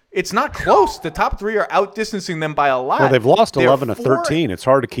lot. It's not close. The top 3 are outdistancing them by a lot. Well, they've lost 11 to 13. It's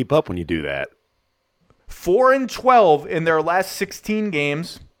hard to keep up when you do that. 4-12 in their last 16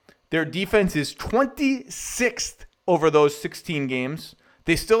 games. Their defense is 26th over those 16 games.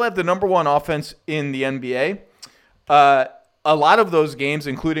 They still have the number 1 offense in the NBA. A lot of those games,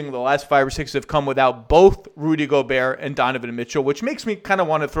 including the last 5 or 6, have come without both Rudy Gobert and Donovan Mitchell, which makes me kind of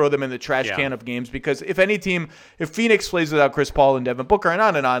want to throw them in the trash can of games because if Phoenix plays without Chris Paul and Devin Booker and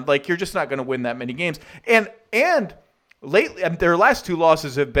on, like, you're just not going to win that many games. And lately, their last 2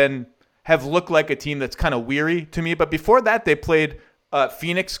 losses have looked like a team that's kind of weary to me. But before that, they played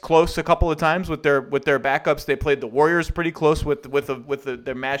Phoenix close a couple of times with their backups. They played the Warriors pretty close with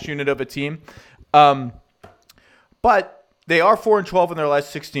their mash unit of a team. But they are 4-12 in their last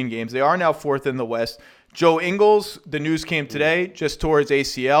 16 games. They are now 4th in the West. Joe Ingles, the news came today, just towards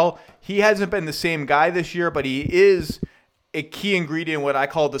ACL. He hasn't been the same guy this year, but he is a key ingredient in what I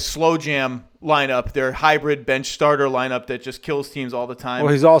call the slow jam lineup, their hybrid bench starter lineup that just kills teams all the time.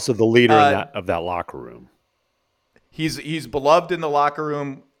 Well, he's also the leader of that locker room. He's beloved in the locker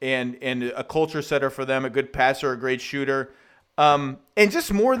room and a culture setter for them, a good passer, a great shooter. And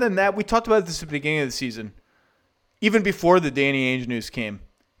just more than that, we talked about this at the beginning of the season, even before the Danny Ainge news came.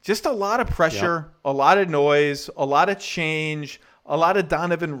 Just a lot of pressure, a lot of noise, a lot of change, a lot of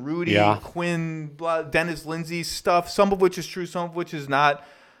Donovan, Rudy, Quinn, Dennis Lindsay stuff, some of which is true, some of which is not.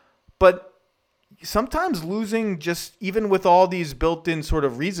 But sometimes losing, just even with all these built-in sort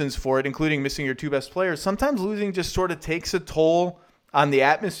of reasons for it, including missing your 2 best players, sometimes losing just sort of takes a toll on the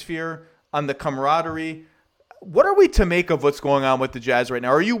atmosphere, on the camaraderie. What are we to make of what's going on with the Jazz right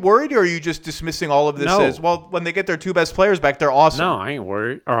now? Are you worried, or are you just dismissing all of this as, well, when they get their 2 best players back, they're awesome? No, I ain't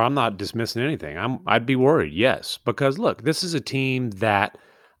worried, or I'm not dismissing anything. I'd be worried, yes, because look, this is a team that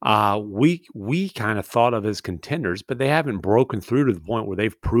we kind of thought of as contenders, but they haven't broken through to the point where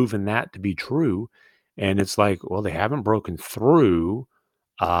they've proven that to be true. And it's like, well, they haven't broken through.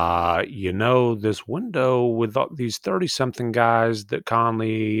 This window with these 30-something guys that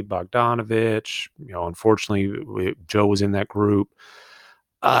Conley, Bogdanovich, unfortunately, Joe was in that group.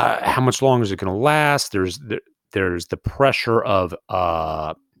 How much longer is it going to last? There's the pressure of,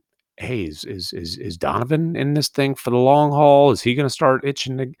 hey, is Donovan in this thing for the long haul? Is he going to start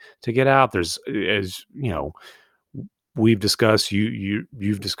itching to get out? There's, as we've discussed,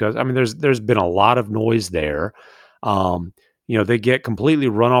 you've discussed. I mean, there's been a lot of noise there. They get completely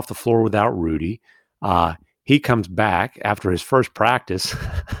run off the floor without Rudy. He comes back after his first practice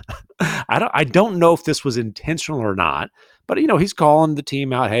I don't know if this was intentional or not, but he's calling the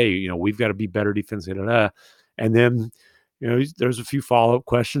team out. Hey, we've got to be better defensively. And then there's a few follow-up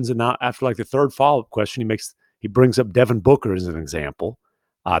questions, and now after like the third follow-up question, he brings up Devin Booker as an example.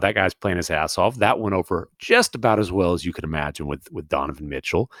 That guy's playing his ass off. That went over just about as well as you could imagine with Donovan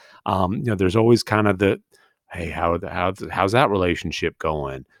Mitchell. There's always kind of the, hey, how's that relationship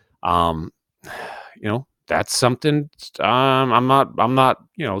going? That's something. I'm not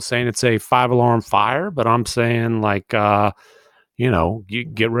saying it's a 5-alarm fire, but I'm saying like you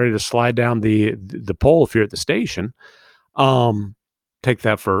get ready to slide down the pole if you're at the station. Take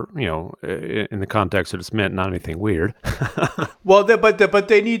that for in the context that it's meant, not anything weird. Well, but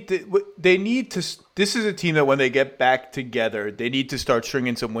they need to. This is a team that when they get back together, they need to start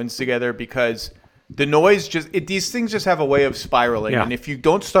stringing some wins together, because the noise these things just have a way of spiraling, and if you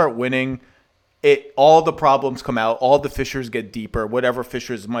don't start winning, all the problems come out, all the fissures get deeper, whatever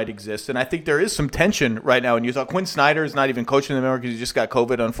fissures might exist. And I think there is some tension right now in Utah. Quinn Snyder is not even coaching them anymore because he just got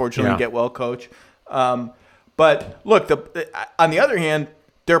COVID, unfortunately. Get well, coach. But look, on the other hand,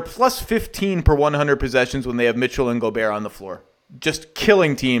 they're plus 15 per 100 possessions when they have Mitchell and Gobert on the floor, just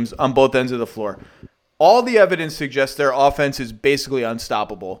killing teams on both ends of the floor. All the evidence suggests their offense is basically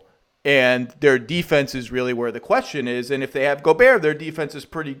unstoppable, and their defense is really where the question is. And if they have Gobert, their defense is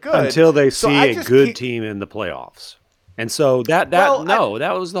pretty good until they see a good team in the playoffs. And so that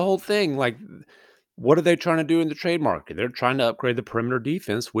was the whole thing. Like, what are they trying to do in the trade market? They're trying to upgrade the perimeter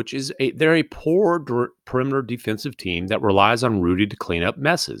defense, which is they're a poor perimeter defensive team that relies on Rudy to clean up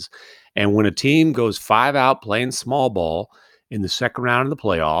messes. And when a team goes 5 out playing small ball in the second round of the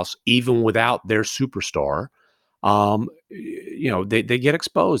playoffs, even without their superstar, they get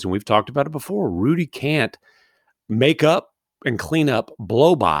exposed. And we've talked about it before. Rudy can't make up and clean up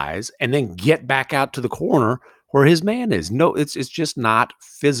blow-bys and then get back out to the corner where his man is. No, it's just not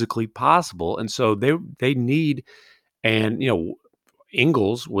physically possible. And so they need, and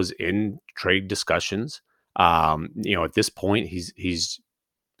Ingles was in trade discussions. At this point he's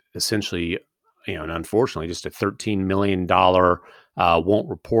essentially, and unfortunately just a $13 million won't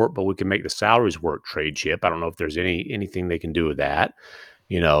report, but we can make the salaries work trade chip. I don't know if there's anything they can do with that.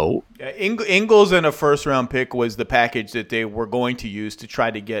 Ingles and a first round pick was the package that they were going to use to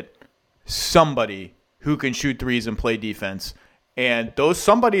try to get somebody who can shoot threes and play defense. And those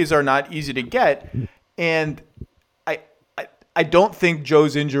somebodies are not easy to get. And I don't think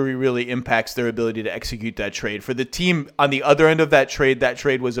Joe's injury really impacts their ability to execute that trade. For the team on the other end of that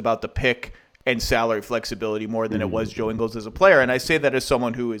trade was about the pick and salary flexibility more than it was Joe Ingles as a player. And I say that as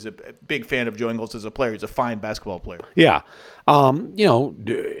someone who is a big fan of Joe Ingles as a player. He's a fine basketball player. Yeah.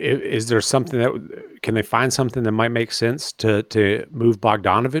 Is there something can they find something that might make sense to move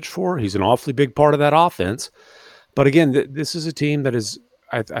Bogdanovich for? He's an awfully big part of that offense. But again, this is a team that is,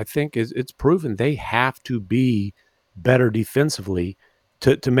 I think it's proven they have to be better defensively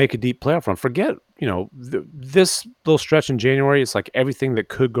to make a deep playoff run. Forget, this little stretch in January, it's like everything that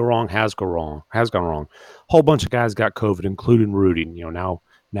could go wrong has gone wrong. Whole bunch of guys got COVID, including Rudy,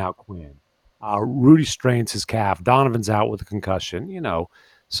 now Quinn. Rudy strains his calf. Donovan's out with a concussion,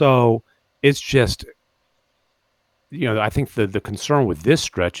 So it's just, I think the concern with this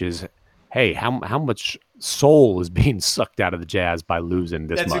stretch is, hey, how much soul is being sucked out of the Jazz by losing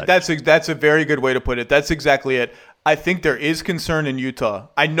this much? That's a very good way to put it. That's exactly it. I think there is concern in Utah.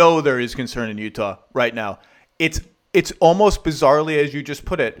 I know there is concern in Utah right now. It's almost bizarrely, as you just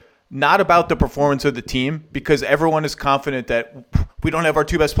put it, not about the performance of the team, because everyone is confident that we don't have our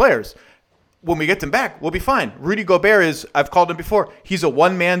two best players. When we get them back, we'll be fine. Rudy Gobert is, I've called him before, he's a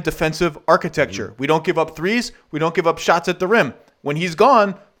one-man defensive architecture. We don't give up threes. We don't give up shots at the rim. When he's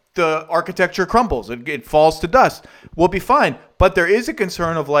gone, the architecture crumbles. It falls to dust. We'll be fine. But there is a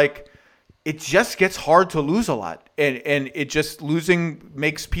concern of it just gets hard to lose a lot. And it just losing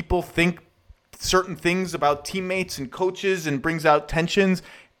makes people think certain things about teammates and coaches and brings out tensions.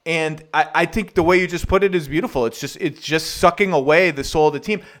 And I think the way you just put it is beautiful. It's just sucking away the soul of the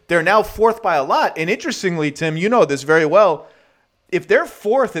team. They're now fourth by a lot. And interestingly, Tim, you know this very well. If they're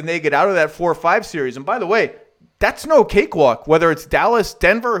fourth and they get out of that 4-5 series, and by the way, that's no cakewalk, whether it's Dallas,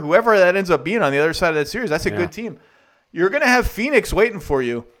 Denver, whoever that ends up being on the other side of that series, that's a good team. You're going to have Phoenix waiting for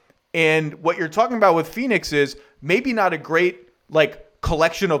you. And what you're talking about with Phoenix is maybe not a great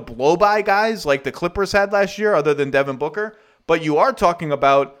collection of blow-by guys like the Clippers had last year other than Devin Booker. But you are talking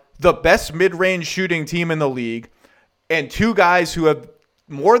about the best mid-range shooting team in the league and two guys who have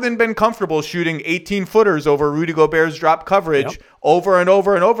more than been comfortable shooting 18-footers over Rudy Gobert's drop coverage over and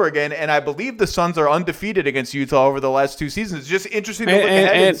over and over again. And I believe the Suns are undefeated against Utah over the last 2 seasons. It's just interesting to look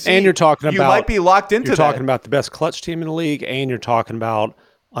ahead and see. And you're talking about, you might be locked into that. You're talking about the best clutch team in the league, and you're talking about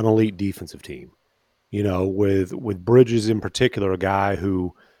an elite defensive team. With Bridges in particular, a guy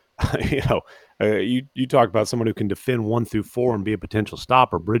who, you talk about someone who can defend 1 through 4 and be a potential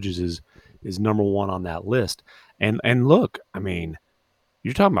stopper. Bridges is number one on that list. And look, I mean,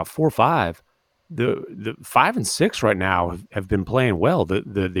 you're talking about 4 or 5. The 5 and 6 right now have been playing well.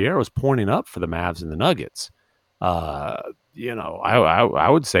 The arrow's pointing up for the Mavs and the Nuggets. I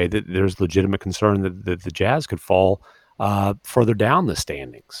would say that there's legitimate concern that the Jazz could fall further down the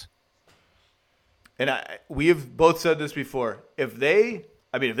standings. And we have both said this before. If they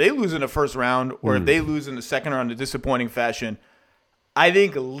lose in the first round or if they lose in the second round in a disappointing fashion, I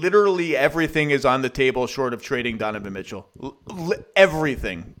think literally everything is on the table short of trading Donovan Mitchell.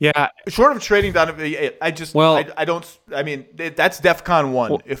 Everything. Yeah. Short of trading Donovan, that's DEFCON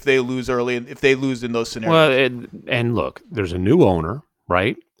 1 if they lose early, if they lose in those scenarios. Well, and look, there's a new owner,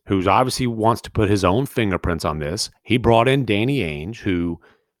 right, who's obviously wants to put his own fingerprints on this. He brought in Danny Ainge, who,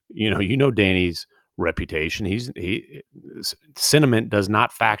 Danny's reputation. Sentiment does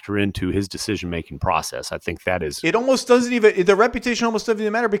not factor into his decision-making process. I think that is... It almost doesn't even... The reputation almost doesn't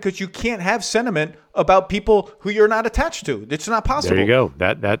even matter because you can't have sentiment about people who you're not attached to. It's not possible. There you go.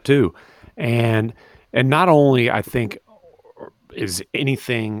 That too. And not only, I think, is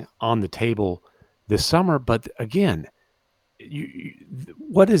anything on the table this summer, but again,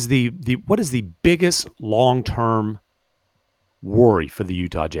 what is the biggest long-term worry for the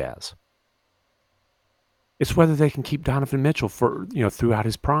Utah Jazz? It's whether they can keep Donovan Mitchell for throughout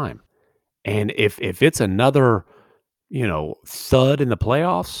his prime, and if it's another thud in the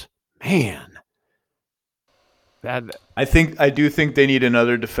playoffs, man. I do think they need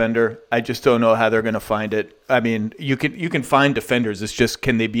another defender. I just don't know how they're going to find it. I mean, you can find defenders. It's just,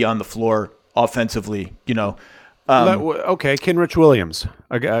 can they be on the floor offensively? Okay, Kenrich Williams,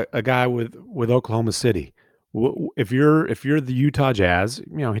 a guy with Oklahoma City. If you're the Utah Jazz,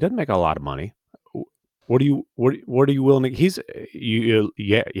 he doesn't make a lot of money. What are you willing to? You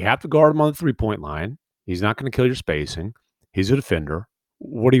have to guard him on the 3-point line. He's not going to kill your spacing. He's a defender.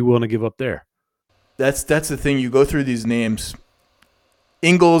 What are you willing to give up there? That's the thing. You go through these names.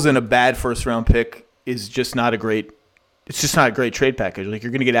 Ingles and a bad first round pick is just not a great. It's just not a great trade package. Like,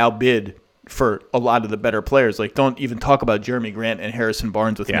 you're going to get outbid for a lot of the better players. Like, don't even talk about Jeremy Grant and Harrison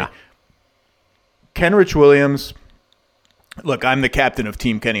Barnes with me. Kenrich Williams. Look, I'm the captain of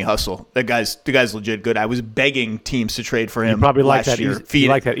Team Kenny Hustle. The guy's legit good. I was begging teams to trade for him. You probably like last that. year. You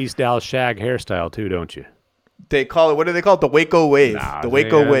like that East Dallas shag hairstyle too, don't you? They call it. What do they call it? The Waco Wave. The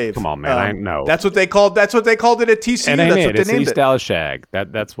Waco Wave. Come on, man. I know. That's what they called. That's what they called it at TCU. And that's what it's they named East it. Dallas shag.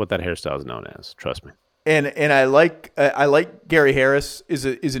 That's what that hairstyle is known as. Trust me. And I like Gary Harris is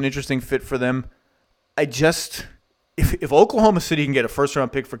an interesting fit for them. If Oklahoma City can get a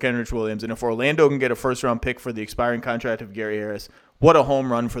first-round pick for Kenrich Williams, and if Orlando can get a first-round pick for the expiring contract of Gary Harris, what a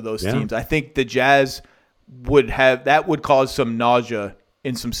home run for those teams. I think the Jazz would cause some nausea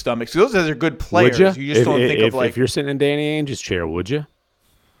in some stomachs. Those guys are good players. You just don't think of, like... If you're sitting in Danny Ainge's chair, would you?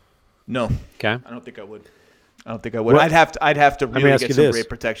 No. Okay. I don't think I would. I'd have to really get some great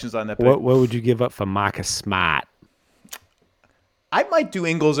protections on that pick. What would you give up for Marcus Smart? I might do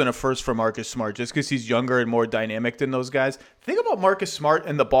Ingles in a first for Marcus Smart just because he's younger and more dynamic than those guys. Think about Marcus Smart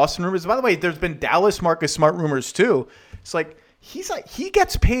and the Boston rumors. By the way, there's been Dallas Marcus Smart rumors too. It's like he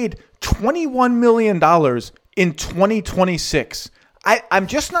gets paid $21 million in 2026. I'm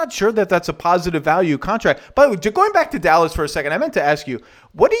just not sure that that's a positive value contract. By the way, going back to Dallas for a second, I meant to ask you,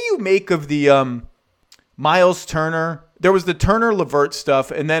 what do you make of the Miles Turner? There was the Turner-Levert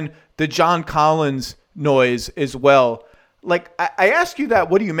stuff and then the John Collins noise as well. Like, I ask you that,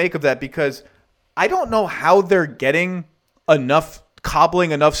 what do you make of that? Because I don't know how they're getting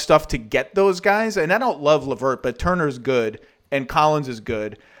cobbling enough stuff to get those guys. And I don't love Levert, but Turner's good and Collins is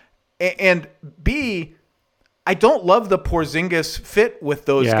good. And B, I don't love the Porzingis fit with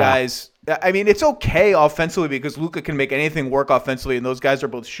those guys. I mean, it's okay offensively because Luka can make anything work offensively, and those guys are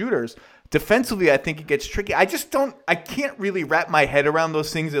both shooters. Defensively, I think it gets tricky. I can't really wrap my head around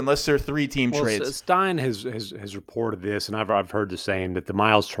those things unless they're 3-team trades. Stein has reported this, and I've heard the same, that the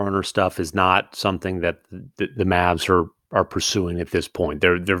Miles Turner stuff is not something that the Mavs are pursuing at this point.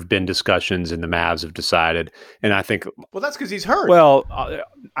 There have been discussions, and the Mavs have decided, and I think... Well, that's because he's hurt. Well,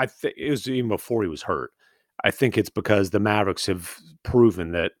 I think it was even before he was hurt. I think it's because the Mavericks have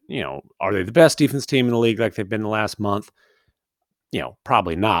proven that, are they the best defense team in the league like they've been the last month?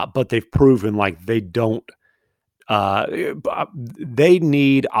 Probably not, but they've proven like they don't, they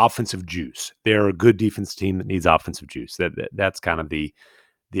need offensive juice. They're a good defense team that needs offensive juice. That's kind of the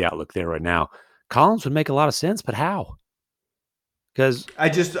outlook there right now. Collins would make a lot of sense, but how? Because I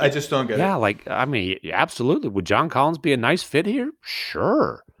just don't get it. yeah, like I mean, absolutely. Would John Collins be a nice fit here?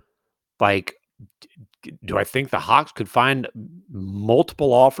 Sure. Like, do I think the Hawks could find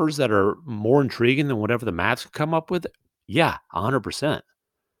multiple offers that are more intriguing than whatever the Mavs could come up with? Yeah, 100%.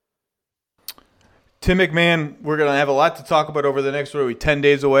 Tim MacMahon, we're going to have a lot to talk about over the next 10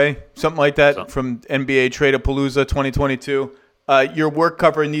 days away, something like that, from NBA Trade-A-Palooza 2022. Your work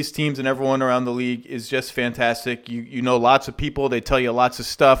covering these teams and everyone around the league is just fantastic. You know lots of people. They tell you lots of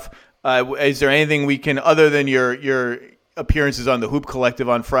stuff. Is there anything we can, other than your appearances on the Hoop Collective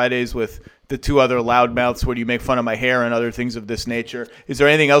on Fridays with the two other loudmouths where you make fun of my hair and other things of this nature, is there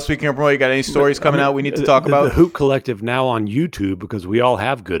anything else we can promote? You got any stories coming out we need to talk about? The Hoop Collective now on YouTube, because we all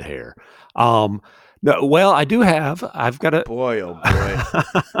have good hair. No, well, I do have. I've got a boy, oh boy,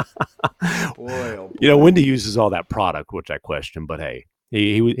 boy, oh boy. You know, Wendy uses all that product, which I question. But hey,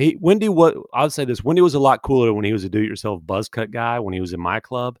 Wendy. What I would say this: Wendy was a lot cooler when he was a do-it-yourself buzz cut guy when he was in my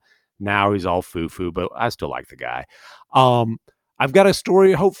club. Now he's all foo-foo, but I still like the guy. I've got a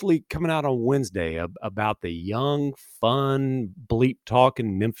story hopefully coming out on Wednesday about the young, fun,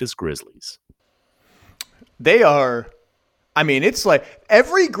 bleep-talking Memphis Grizzlies. They are. I mean, it's like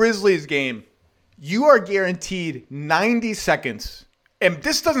every Grizzlies game. You are guaranteed 90 seconds. And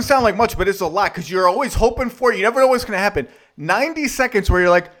this doesn't sound like much, but it's a lot because you're always hoping for it. You never know what's going to happen. 90 seconds where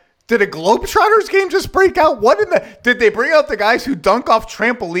you're like, did a Globetrotters game just break out? Did they bring out the guys who dunk off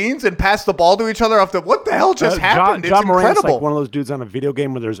trampolines and pass the ball to each other what the hell just happened? John it's Morant's incredible. like one of those dudes on a video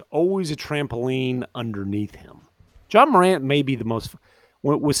game where there's always a trampoline underneath him. John Morant may be the most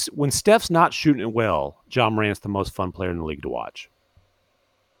when Steph's not shooting it well, John Morant's the most fun player in the league to watch.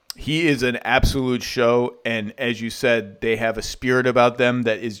 He is an absolute show, and as you said, they have a spirit about them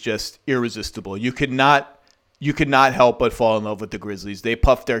that is just irresistible. You could not help but fall in love with the Grizzlies. They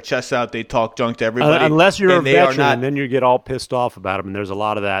puff their chests out. They talk junk to everybody. Unless you're a veteran, and then you get all pissed off about them, and there's a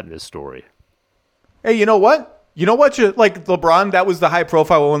lot of that in this story. Hey, you know what? Like LeBron, that was the high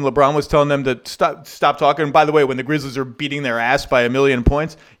profile when LeBron was telling them to stop talking. And by the way, when the Grizzlies are beating their ass by 1,000,000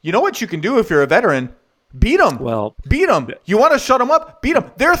 points, you know what you can do if you're a veteran? Beat them. Well, beat them. You want to shut them up? Beat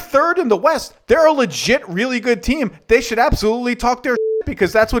them. They're third in the West. They're a legit, really good team. They should absolutely talk their shit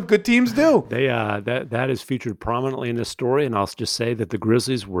because that's what good teams do. They that is featured prominently in this story, and I'll just say that the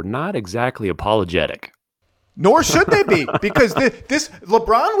Grizzlies were not exactly apologetic. Nor should they be, because this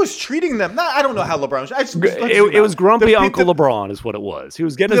LeBron was treating them. I don't know how LeBron was. It was grumpy Uncle LeBron is what it was. He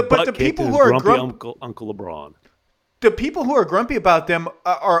was getting his butt kicked. And grumpy Uncle LeBron. The people who are grumpy about them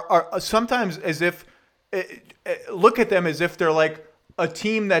are sometimes as if. Look at them as if they're like a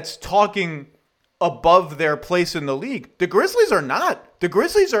team that's talking above their place in the league. The Grizzlies are not. The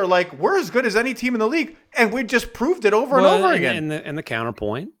Grizzlies are like, we're as good as any team in the league, and we just proved it over and over again. And the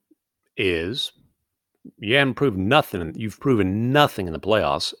counterpoint is you haven't proved nothing. You've proven nothing in the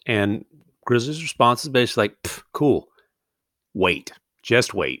playoffs. And Grizzlies' response is basically like, cool. Wait.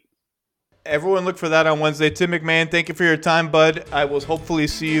 Just wait. Everyone look for that on Wednesday. Tim MacMahon, thank you for your time, bud. I will hopefully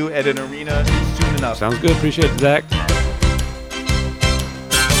see you at an arena soon enough. Sounds good. Appreciate it, Zach.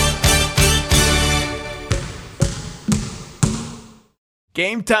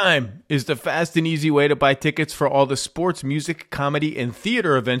 Game Time is the fast and easy way to buy tickets for all the sports, music, comedy, and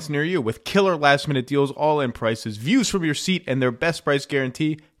theater events near you with killer last-minute deals, all-in prices, views from your seat, and their best price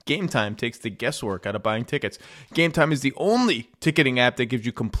guarantee. Game Time takes the guesswork out of buying tickets. Game Time is the only ticketing app that gives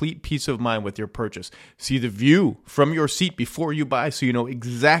you complete peace of mind with your purchase. See the view from your seat before you buy so you know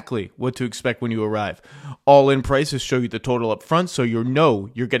exactly what to expect when you arrive. All-in prices show you the total up front so you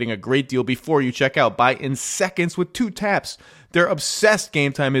know you're getting a great deal before you check out. Buy in seconds with 2 taps. They're obsessed,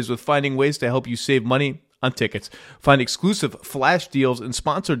 Game Time is, with finding ways to help you save money on tickets. Find exclusive flash deals and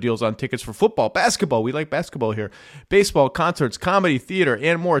sponsored deals on tickets for football, basketball, we like basketball here, baseball, concerts, comedy, theater,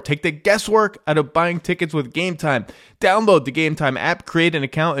 and more. Take the guesswork out of buying tickets with Game Time. Download the Game Time app, create an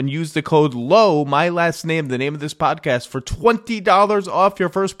account, and use the code LOW, my last name, the name of this podcast, for $20 off your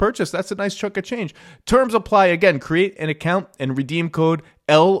first purchase. That's a nice chunk of change. Terms apply. Again, create an account and redeem code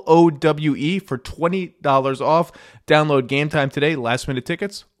LOWE for $20 off. Download Game Time today. Last minute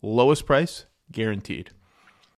tickets, lowest price guaranteed.